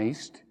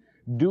Christ,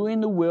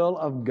 doing the will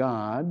of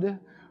God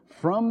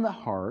from the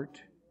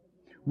heart,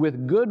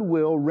 with good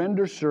will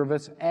render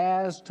service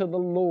as to the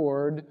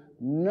Lord,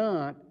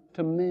 not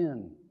to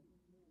men.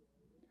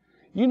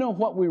 You know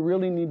what we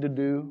really need to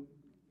do?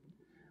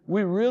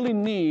 We really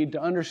need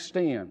to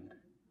understand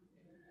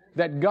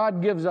that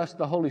God gives us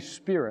the Holy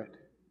Spirit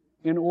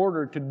in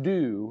order to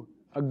do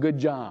a good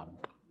job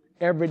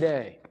every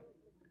day.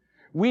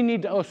 We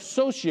need to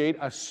associate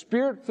a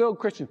Spirit-filled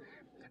Christian.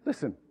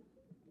 Listen,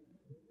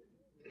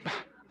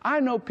 I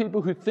know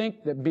people who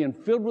think that being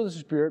filled with the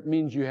Spirit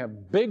means you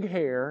have big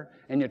hair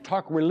and you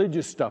talk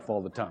religious stuff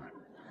all the time.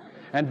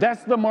 And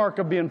that's the mark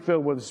of being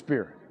filled with the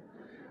Spirit.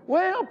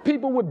 Well,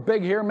 people with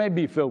big hair may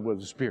be filled with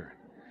the Spirit.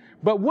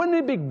 But wouldn't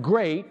it be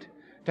great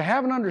to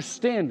have an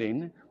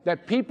understanding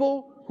that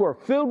people who are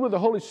filled with the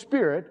Holy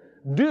Spirit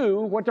do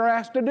what they're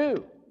asked to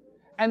do?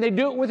 And they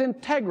do it with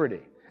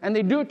integrity. And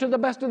they do it to the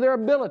best of their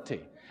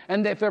ability.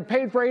 And if they're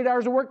paid for 8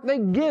 hours of work, they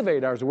give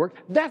 8 hours of work.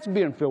 That's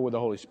being filled with the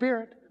Holy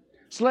Spirit.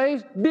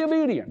 Slaves, be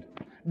obedient.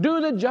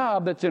 Do the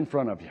job that's in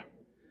front of you.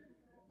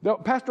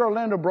 Pastor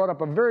Orlando brought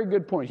up a very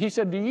good point. He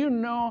said, do you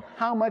know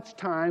how much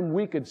time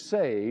we could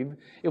save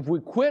if we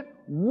quit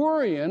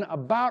worrying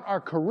about our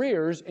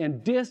careers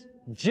and just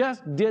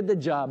did the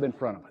job in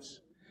front of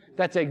us?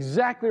 That's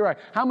exactly right.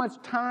 How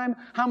much time,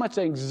 how much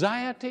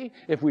anxiety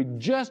if we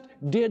just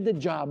did the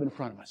job in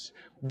front of us?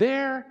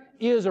 There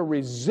is a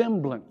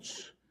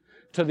resemblance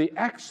to the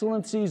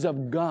excellencies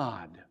of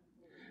God.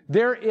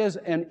 There is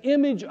an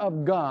image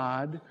of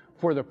God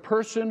for the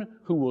person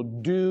who will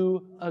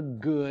do a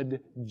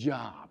good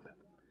job.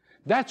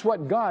 That's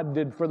what God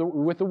did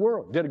with the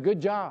world. Did a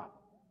good job.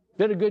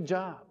 Did a good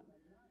job.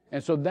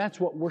 And so that's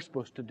what we're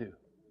supposed to do.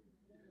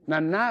 Now,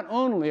 not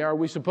only are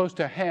we supposed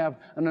to have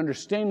an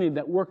understanding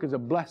that work is a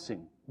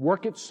blessing,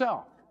 work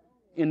itself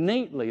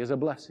innately is a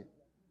blessing.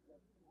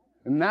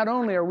 And not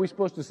only are we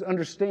supposed to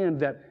understand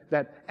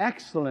that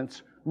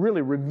excellence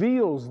really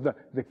reveals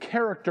the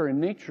character and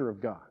nature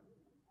of God,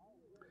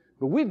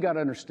 but we've got to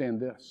understand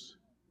this.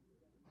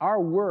 Our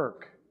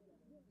work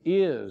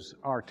is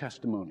our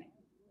testimony.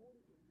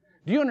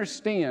 Do you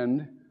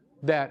understand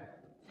that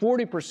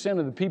 40%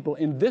 of the people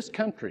in this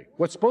country,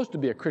 what's supposed to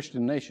be a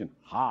Christian nation,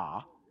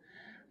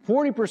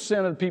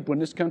 40% of the people in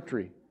this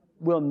country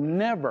will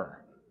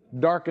never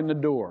darken the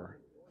door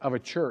of a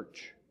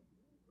church,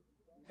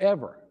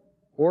 ever,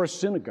 or a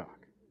synagogue.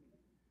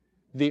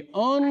 The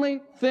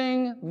only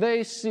thing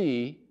they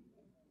see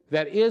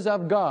that is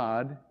of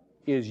God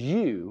is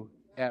you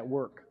at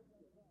work.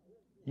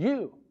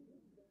 You.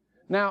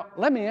 Now,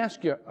 let me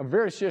ask you a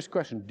very serious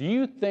question. Do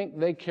you think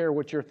they care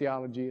what your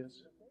theology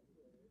is?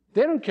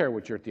 They don't care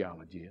what your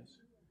theology is.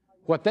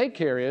 What they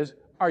care is,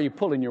 are you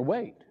pulling your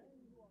weight?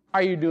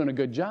 Are you doing a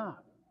good job?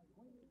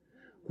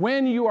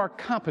 When you are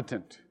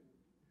competent,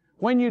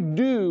 when you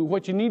do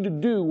what you need to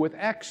do with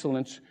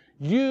excellence,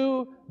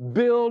 you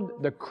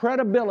build the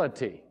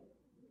credibility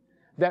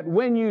that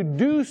when you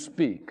do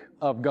speak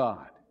of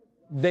God,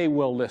 they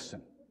will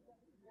listen.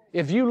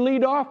 If you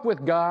lead off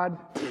with God,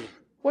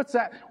 what's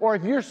that? Or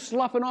if you're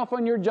sloughing off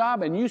on your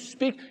job and you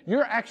speak,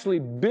 you're actually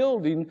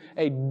building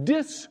a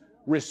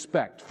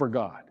disrespect for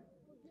God.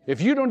 If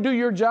you don't do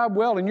your job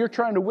well and you're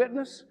trying to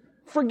witness,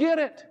 forget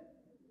it.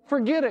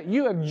 Forget it.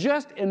 You have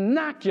just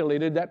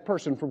inoculated that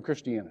person from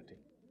Christianity.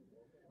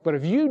 But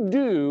if you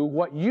do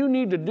what you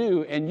need to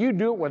do and you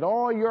do it with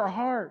all your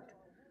heart,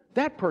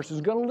 that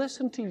person's going to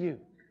listen to you.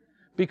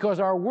 Because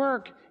our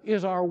work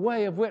is our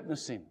way of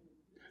witnessing.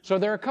 So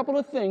there are a couple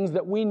of things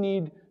that we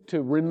need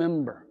to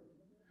remember.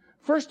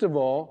 First of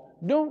all,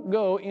 don't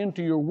go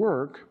into your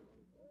work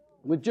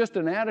with just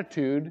an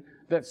attitude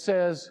that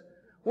says,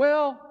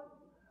 well,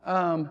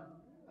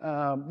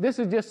 this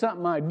is just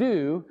something I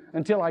do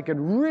until I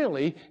could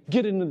really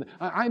get into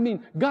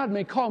God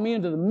may call me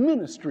into the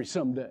ministry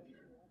someday.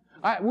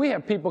 We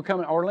have people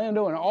coming,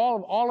 Orlando and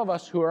all of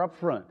us who are up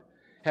front,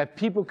 have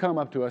people come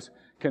up to us,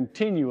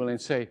 continually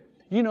and say,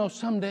 you know,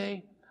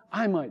 someday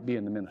I might be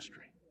in the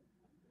ministry.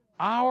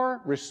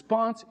 Our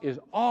response is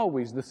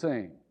always the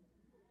same.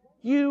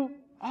 You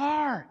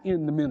are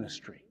in the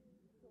ministry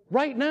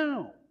right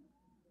now.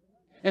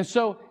 And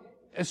so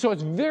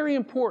it's very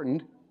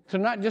important to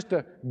not just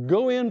to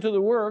go into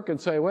the work and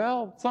say,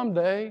 well,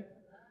 someday.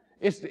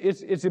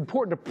 It's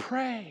important to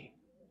pray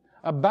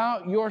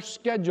about your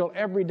schedule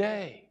every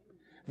day,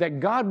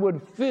 that God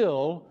would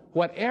fill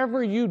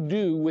whatever you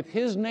do with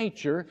His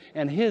nature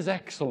and His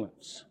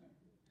excellence.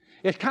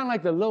 It's kind of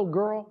like the little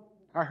girl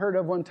I heard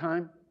of one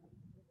time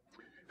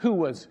who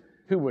was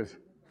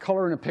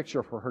coloring a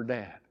picture for her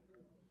dad.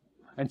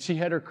 And she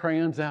had her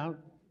crayons out,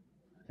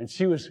 and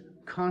she was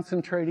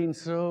concentrating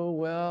so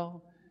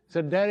well.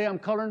 Said, Daddy, I'm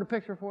coloring a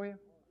picture for you.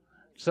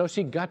 So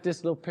she got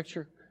this little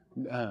picture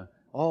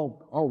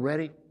all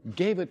ready,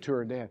 gave it to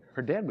her dad.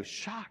 Her dad was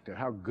shocked at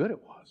how good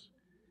it was.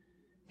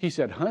 He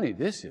said, honey,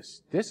 this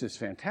is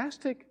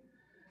fantastic.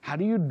 How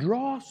do you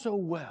draw so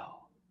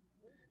well?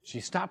 She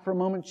stopped for a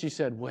moment. She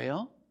said,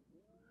 well,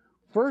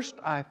 first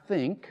I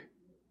think,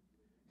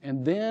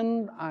 and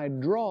then I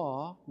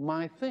draw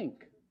my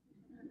think.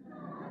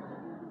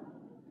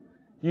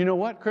 You know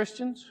what,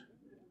 Christians?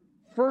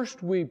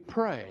 First we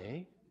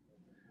pray,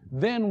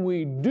 then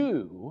we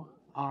do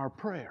our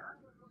prayer.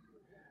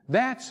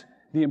 That's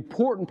the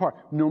important part.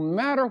 No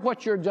matter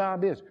what your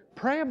job is,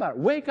 pray about it.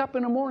 Wake up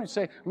in the morning and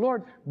say,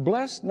 Lord,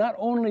 bless not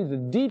only the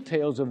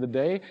details of the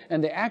day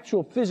and the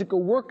actual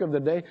physical work of the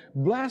day,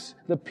 bless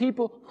the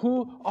people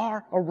who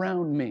are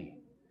around me.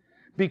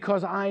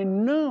 Because I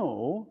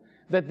know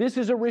that this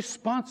is a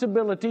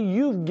responsibility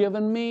you've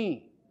given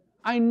me.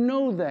 I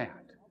know that.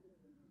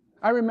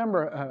 I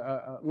remember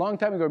a long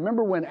time ago,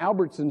 remember when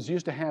Albertsons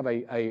used to have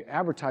a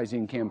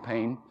advertising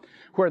campaign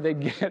where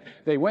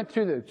they went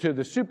to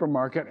the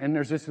supermarket, and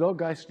there's this little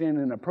guy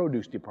standing in the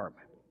produce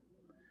department.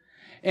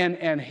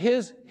 And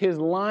his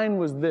line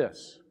was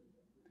this: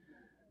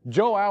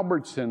 Joe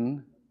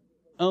Albertson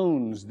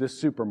owns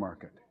this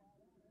supermarket,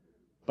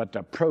 but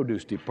the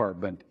produce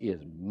department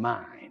is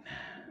mine.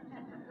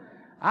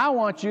 I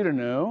want you to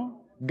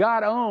know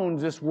God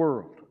owns this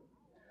world.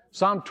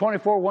 Psalm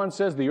 24:1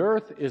 says, the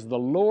earth is the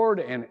Lord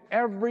and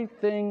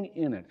everything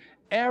in it.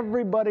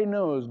 Everybody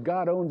knows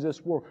God owns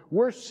this world.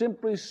 We're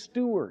simply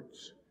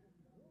stewards.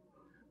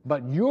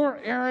 But your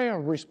area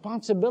of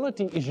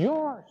responsibility is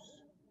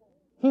yours.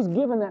 He's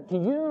given that to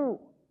you.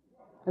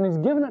 And He's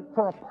given it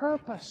for a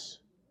purpose.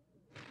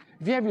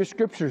 If you have your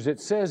scriptures, it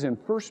says in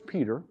 1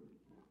 Peter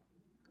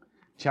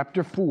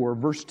chapter 4,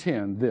 verse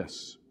 10,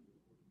 this.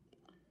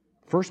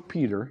 1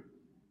 Peter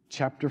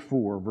chapter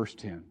 4, verse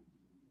 10.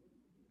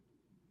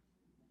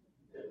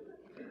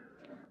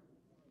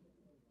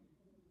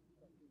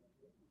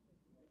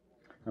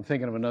 I'm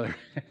thinking of another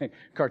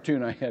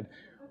cartoon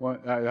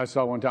I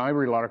saw one time. I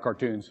read a lot of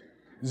cartoons.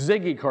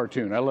 Ziggy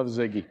cartoon. I love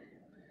Ziggy.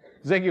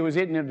 Ziggy was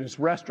eating at this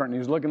restaurant, and he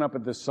was looking up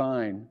at this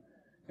sign.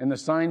 And the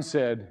sign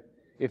said,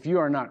 if you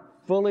are not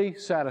fully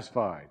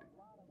satisfied,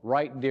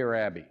 write Dear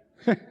Abby.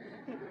 A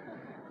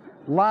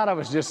lot of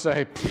us just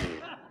say,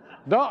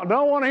 don't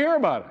want to hear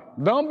about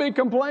it. Don't be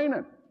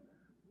complaining.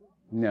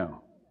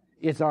 No.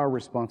 It's our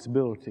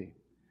responsibility.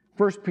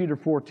 1 Peter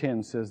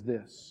 4:10 says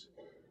this.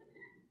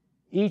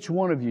 Each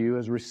one of you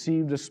has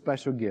received a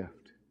special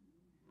gift.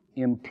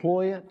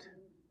 Employ it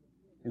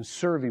in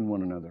serving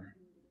one another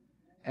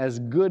as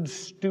good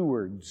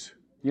stewards.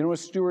 You know what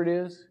a steward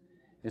is?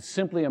 It's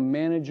simply a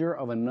manager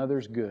of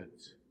another's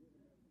goods.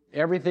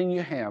 Everything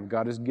you have,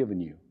 God has given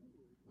you,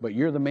 but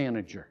you're the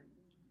manager.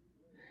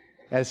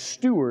 As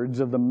stewards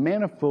of the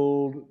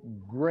manifold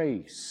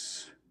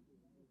grace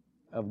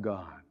of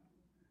God.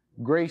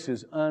 Grace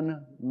is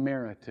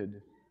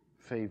unmerited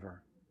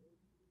favor.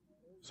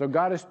 So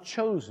God has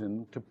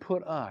chosen to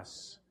put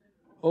us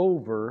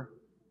over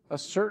a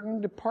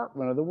certain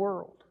department of the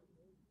world.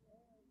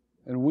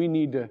 And we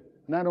need to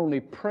not only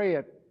pray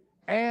it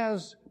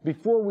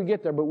before we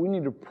get there, but we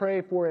need to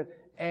pray for it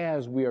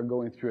as we are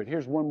going through it.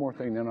 Here's one more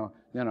thing,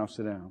 then I'll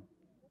sit down.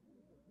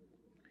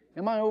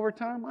 Am I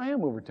overtime? I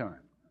am overtime.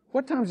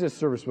 What time is this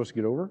service supposed to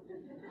get over?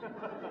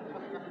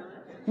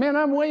 Man,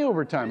 I'm way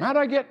overtime. How'd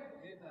I get?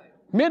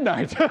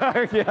 Midnight.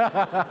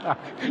 Yeah.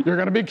 You're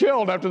going to be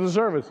killed after the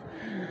service.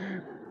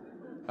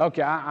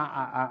 Okay,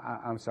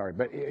 I'm sorry,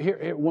 but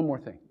here one more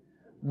thing.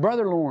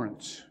 Brother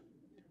Lawrence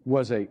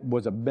was a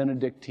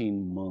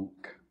Benedictine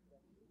monk.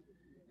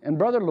 And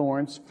Brother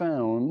Lawrence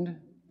found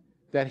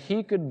that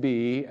he could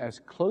be as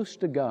close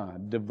to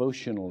God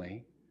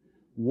devotionally,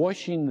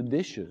 washing the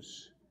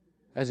dishes,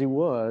 as he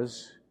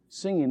was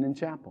singing in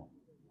chapel.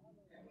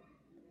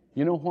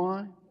 You know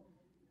why?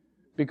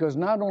 Because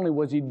not only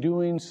was he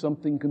doing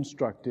something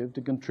constructive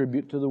to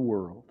contribute to the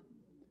world,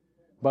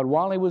 but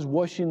while he was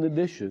washing the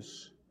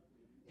dishes,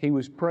 he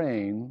was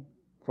praying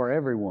for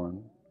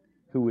everyone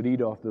who would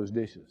eat off those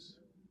dishes.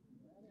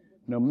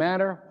 No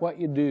matter what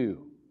you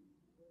do,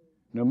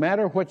 no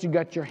matter what you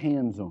got your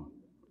hands on,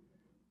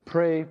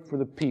 pray for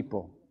the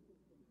people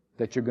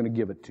that you're going to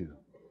give it to.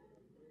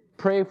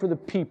 Pray for the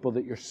people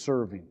that you're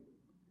serving,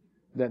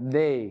 that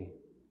they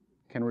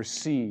can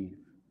receive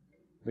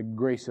the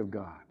grace of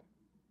God.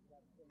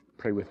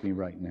 Pray with me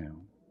right now.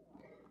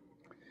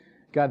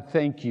 God,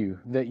 thank you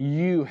that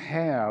you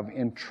have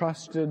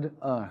entrusted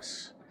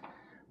us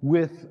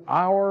with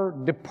our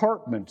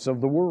departments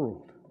of the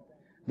world,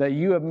 that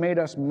you have made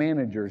us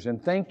managers.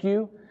 And thank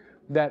you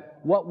that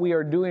what we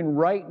are doing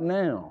right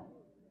now,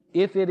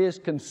 if it is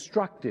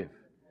constructive,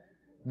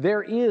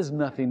 there is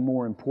nothing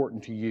more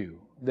important to you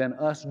than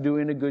us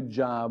doing a good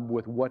job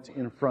with what's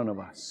in front of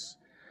us.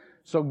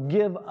 So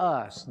give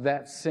us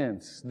that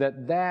sense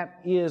that that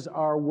is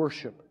our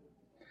worship.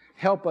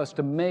 Help us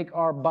to make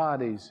our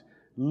bodies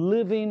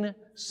living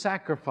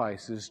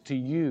sacrifices to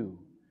you,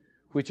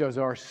 which is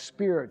our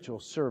spiritual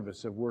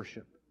service of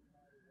worship.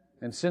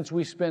 And since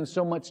we spend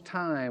so much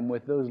time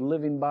with those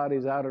living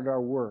bodies out at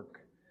our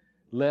work,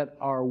 let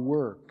our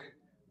work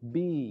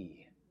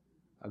be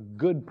a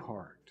good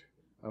part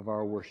of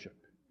our worship.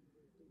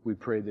 We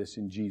pray this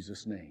in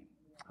Jesus' name.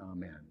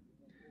 Amen.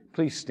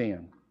 Please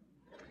stand.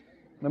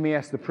 Let me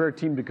ask the prayer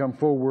team to come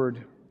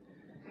forward,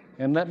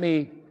 and let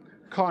me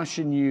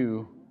caution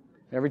you,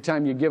 every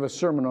time you give a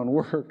sermon on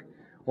work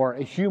or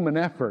a human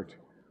effort,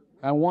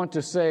 I want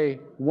to say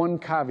one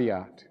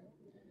caveat.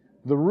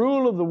 The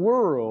rule of the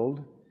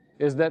world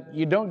is that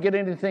you don't get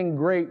anything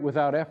great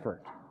without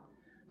effort.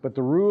 But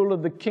the rule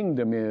of the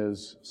kingdom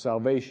is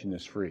salvation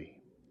is free.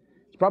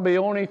 It's probably the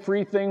only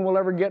free thing we'll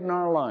ever get in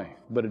our life,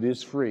 but it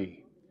is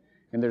free.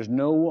 And there's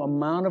no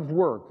amount of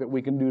work that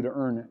we can do to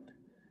earn it.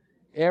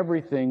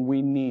 Everything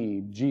we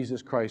need,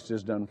 Jesus Christ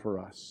has done for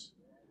us.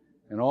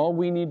 And all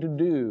we need to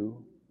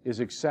do is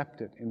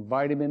accept it,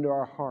 invite Him into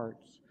our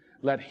hearts,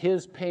 let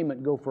His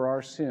payment go for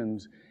our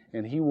sins,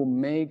 and He will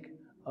make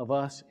of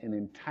us an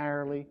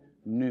entirely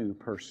new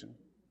person.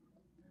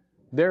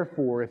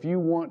 Therefore, if you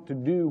want to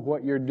do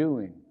what you're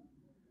doing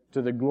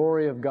to the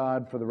glory of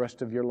God for the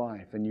rest of your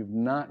life, and you've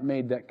not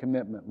made that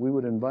commitment, we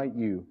would invite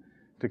you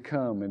to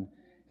come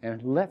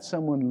and let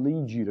someone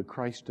lead you to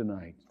Christ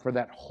tonight for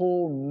that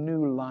whole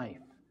new life.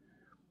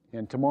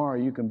 And tomorrow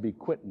you can be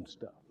quitting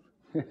stuff.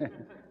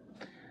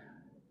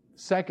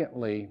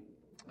 Secondly,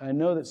 I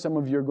know that some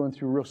of you are going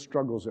through real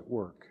struggles at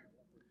work.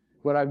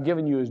 What I've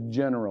given you is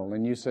general,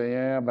 and you say,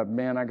 yeah, but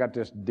man, I got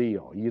this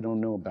deal you don't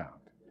know about.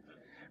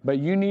 But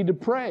you need to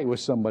pray with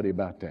somebody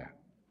about that.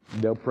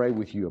 They'll pray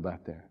with you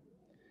about that.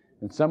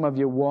 And some of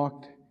you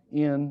walked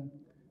in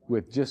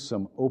with just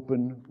some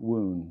open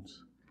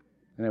wounds.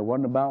 And it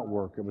wasn't about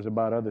work, it was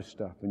about other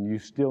stuff. And you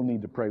still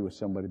need to pray with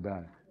somebody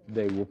about it.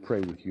 They will pray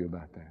with you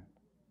about that.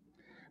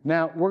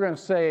 Now, we're going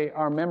to say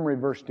our memory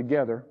verse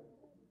together.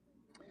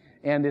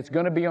 And it's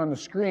going to be on the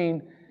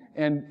screen.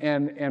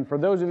 And for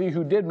those of you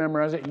who did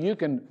memorize it, you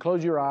can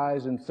close your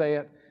eyes and say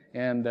it.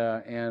 And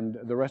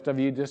the rest of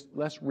you, just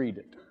let's read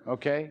it,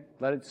 okay?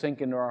 Let it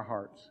sink into our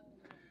hearts.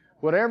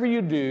 Whatever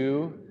you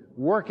do,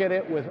 work at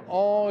it with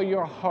all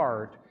your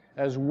heart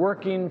as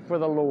working for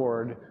the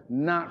Lord,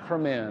 not for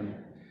men,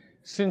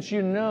 since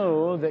you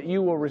know that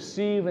you will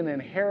receive an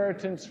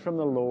inheritance from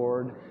the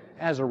Lord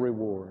as a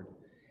reward.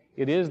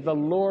 It is the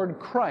Lord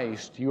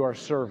Christ you are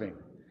serving.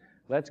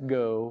 Let's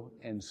go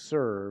and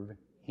serve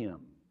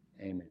Him.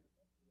 Amen.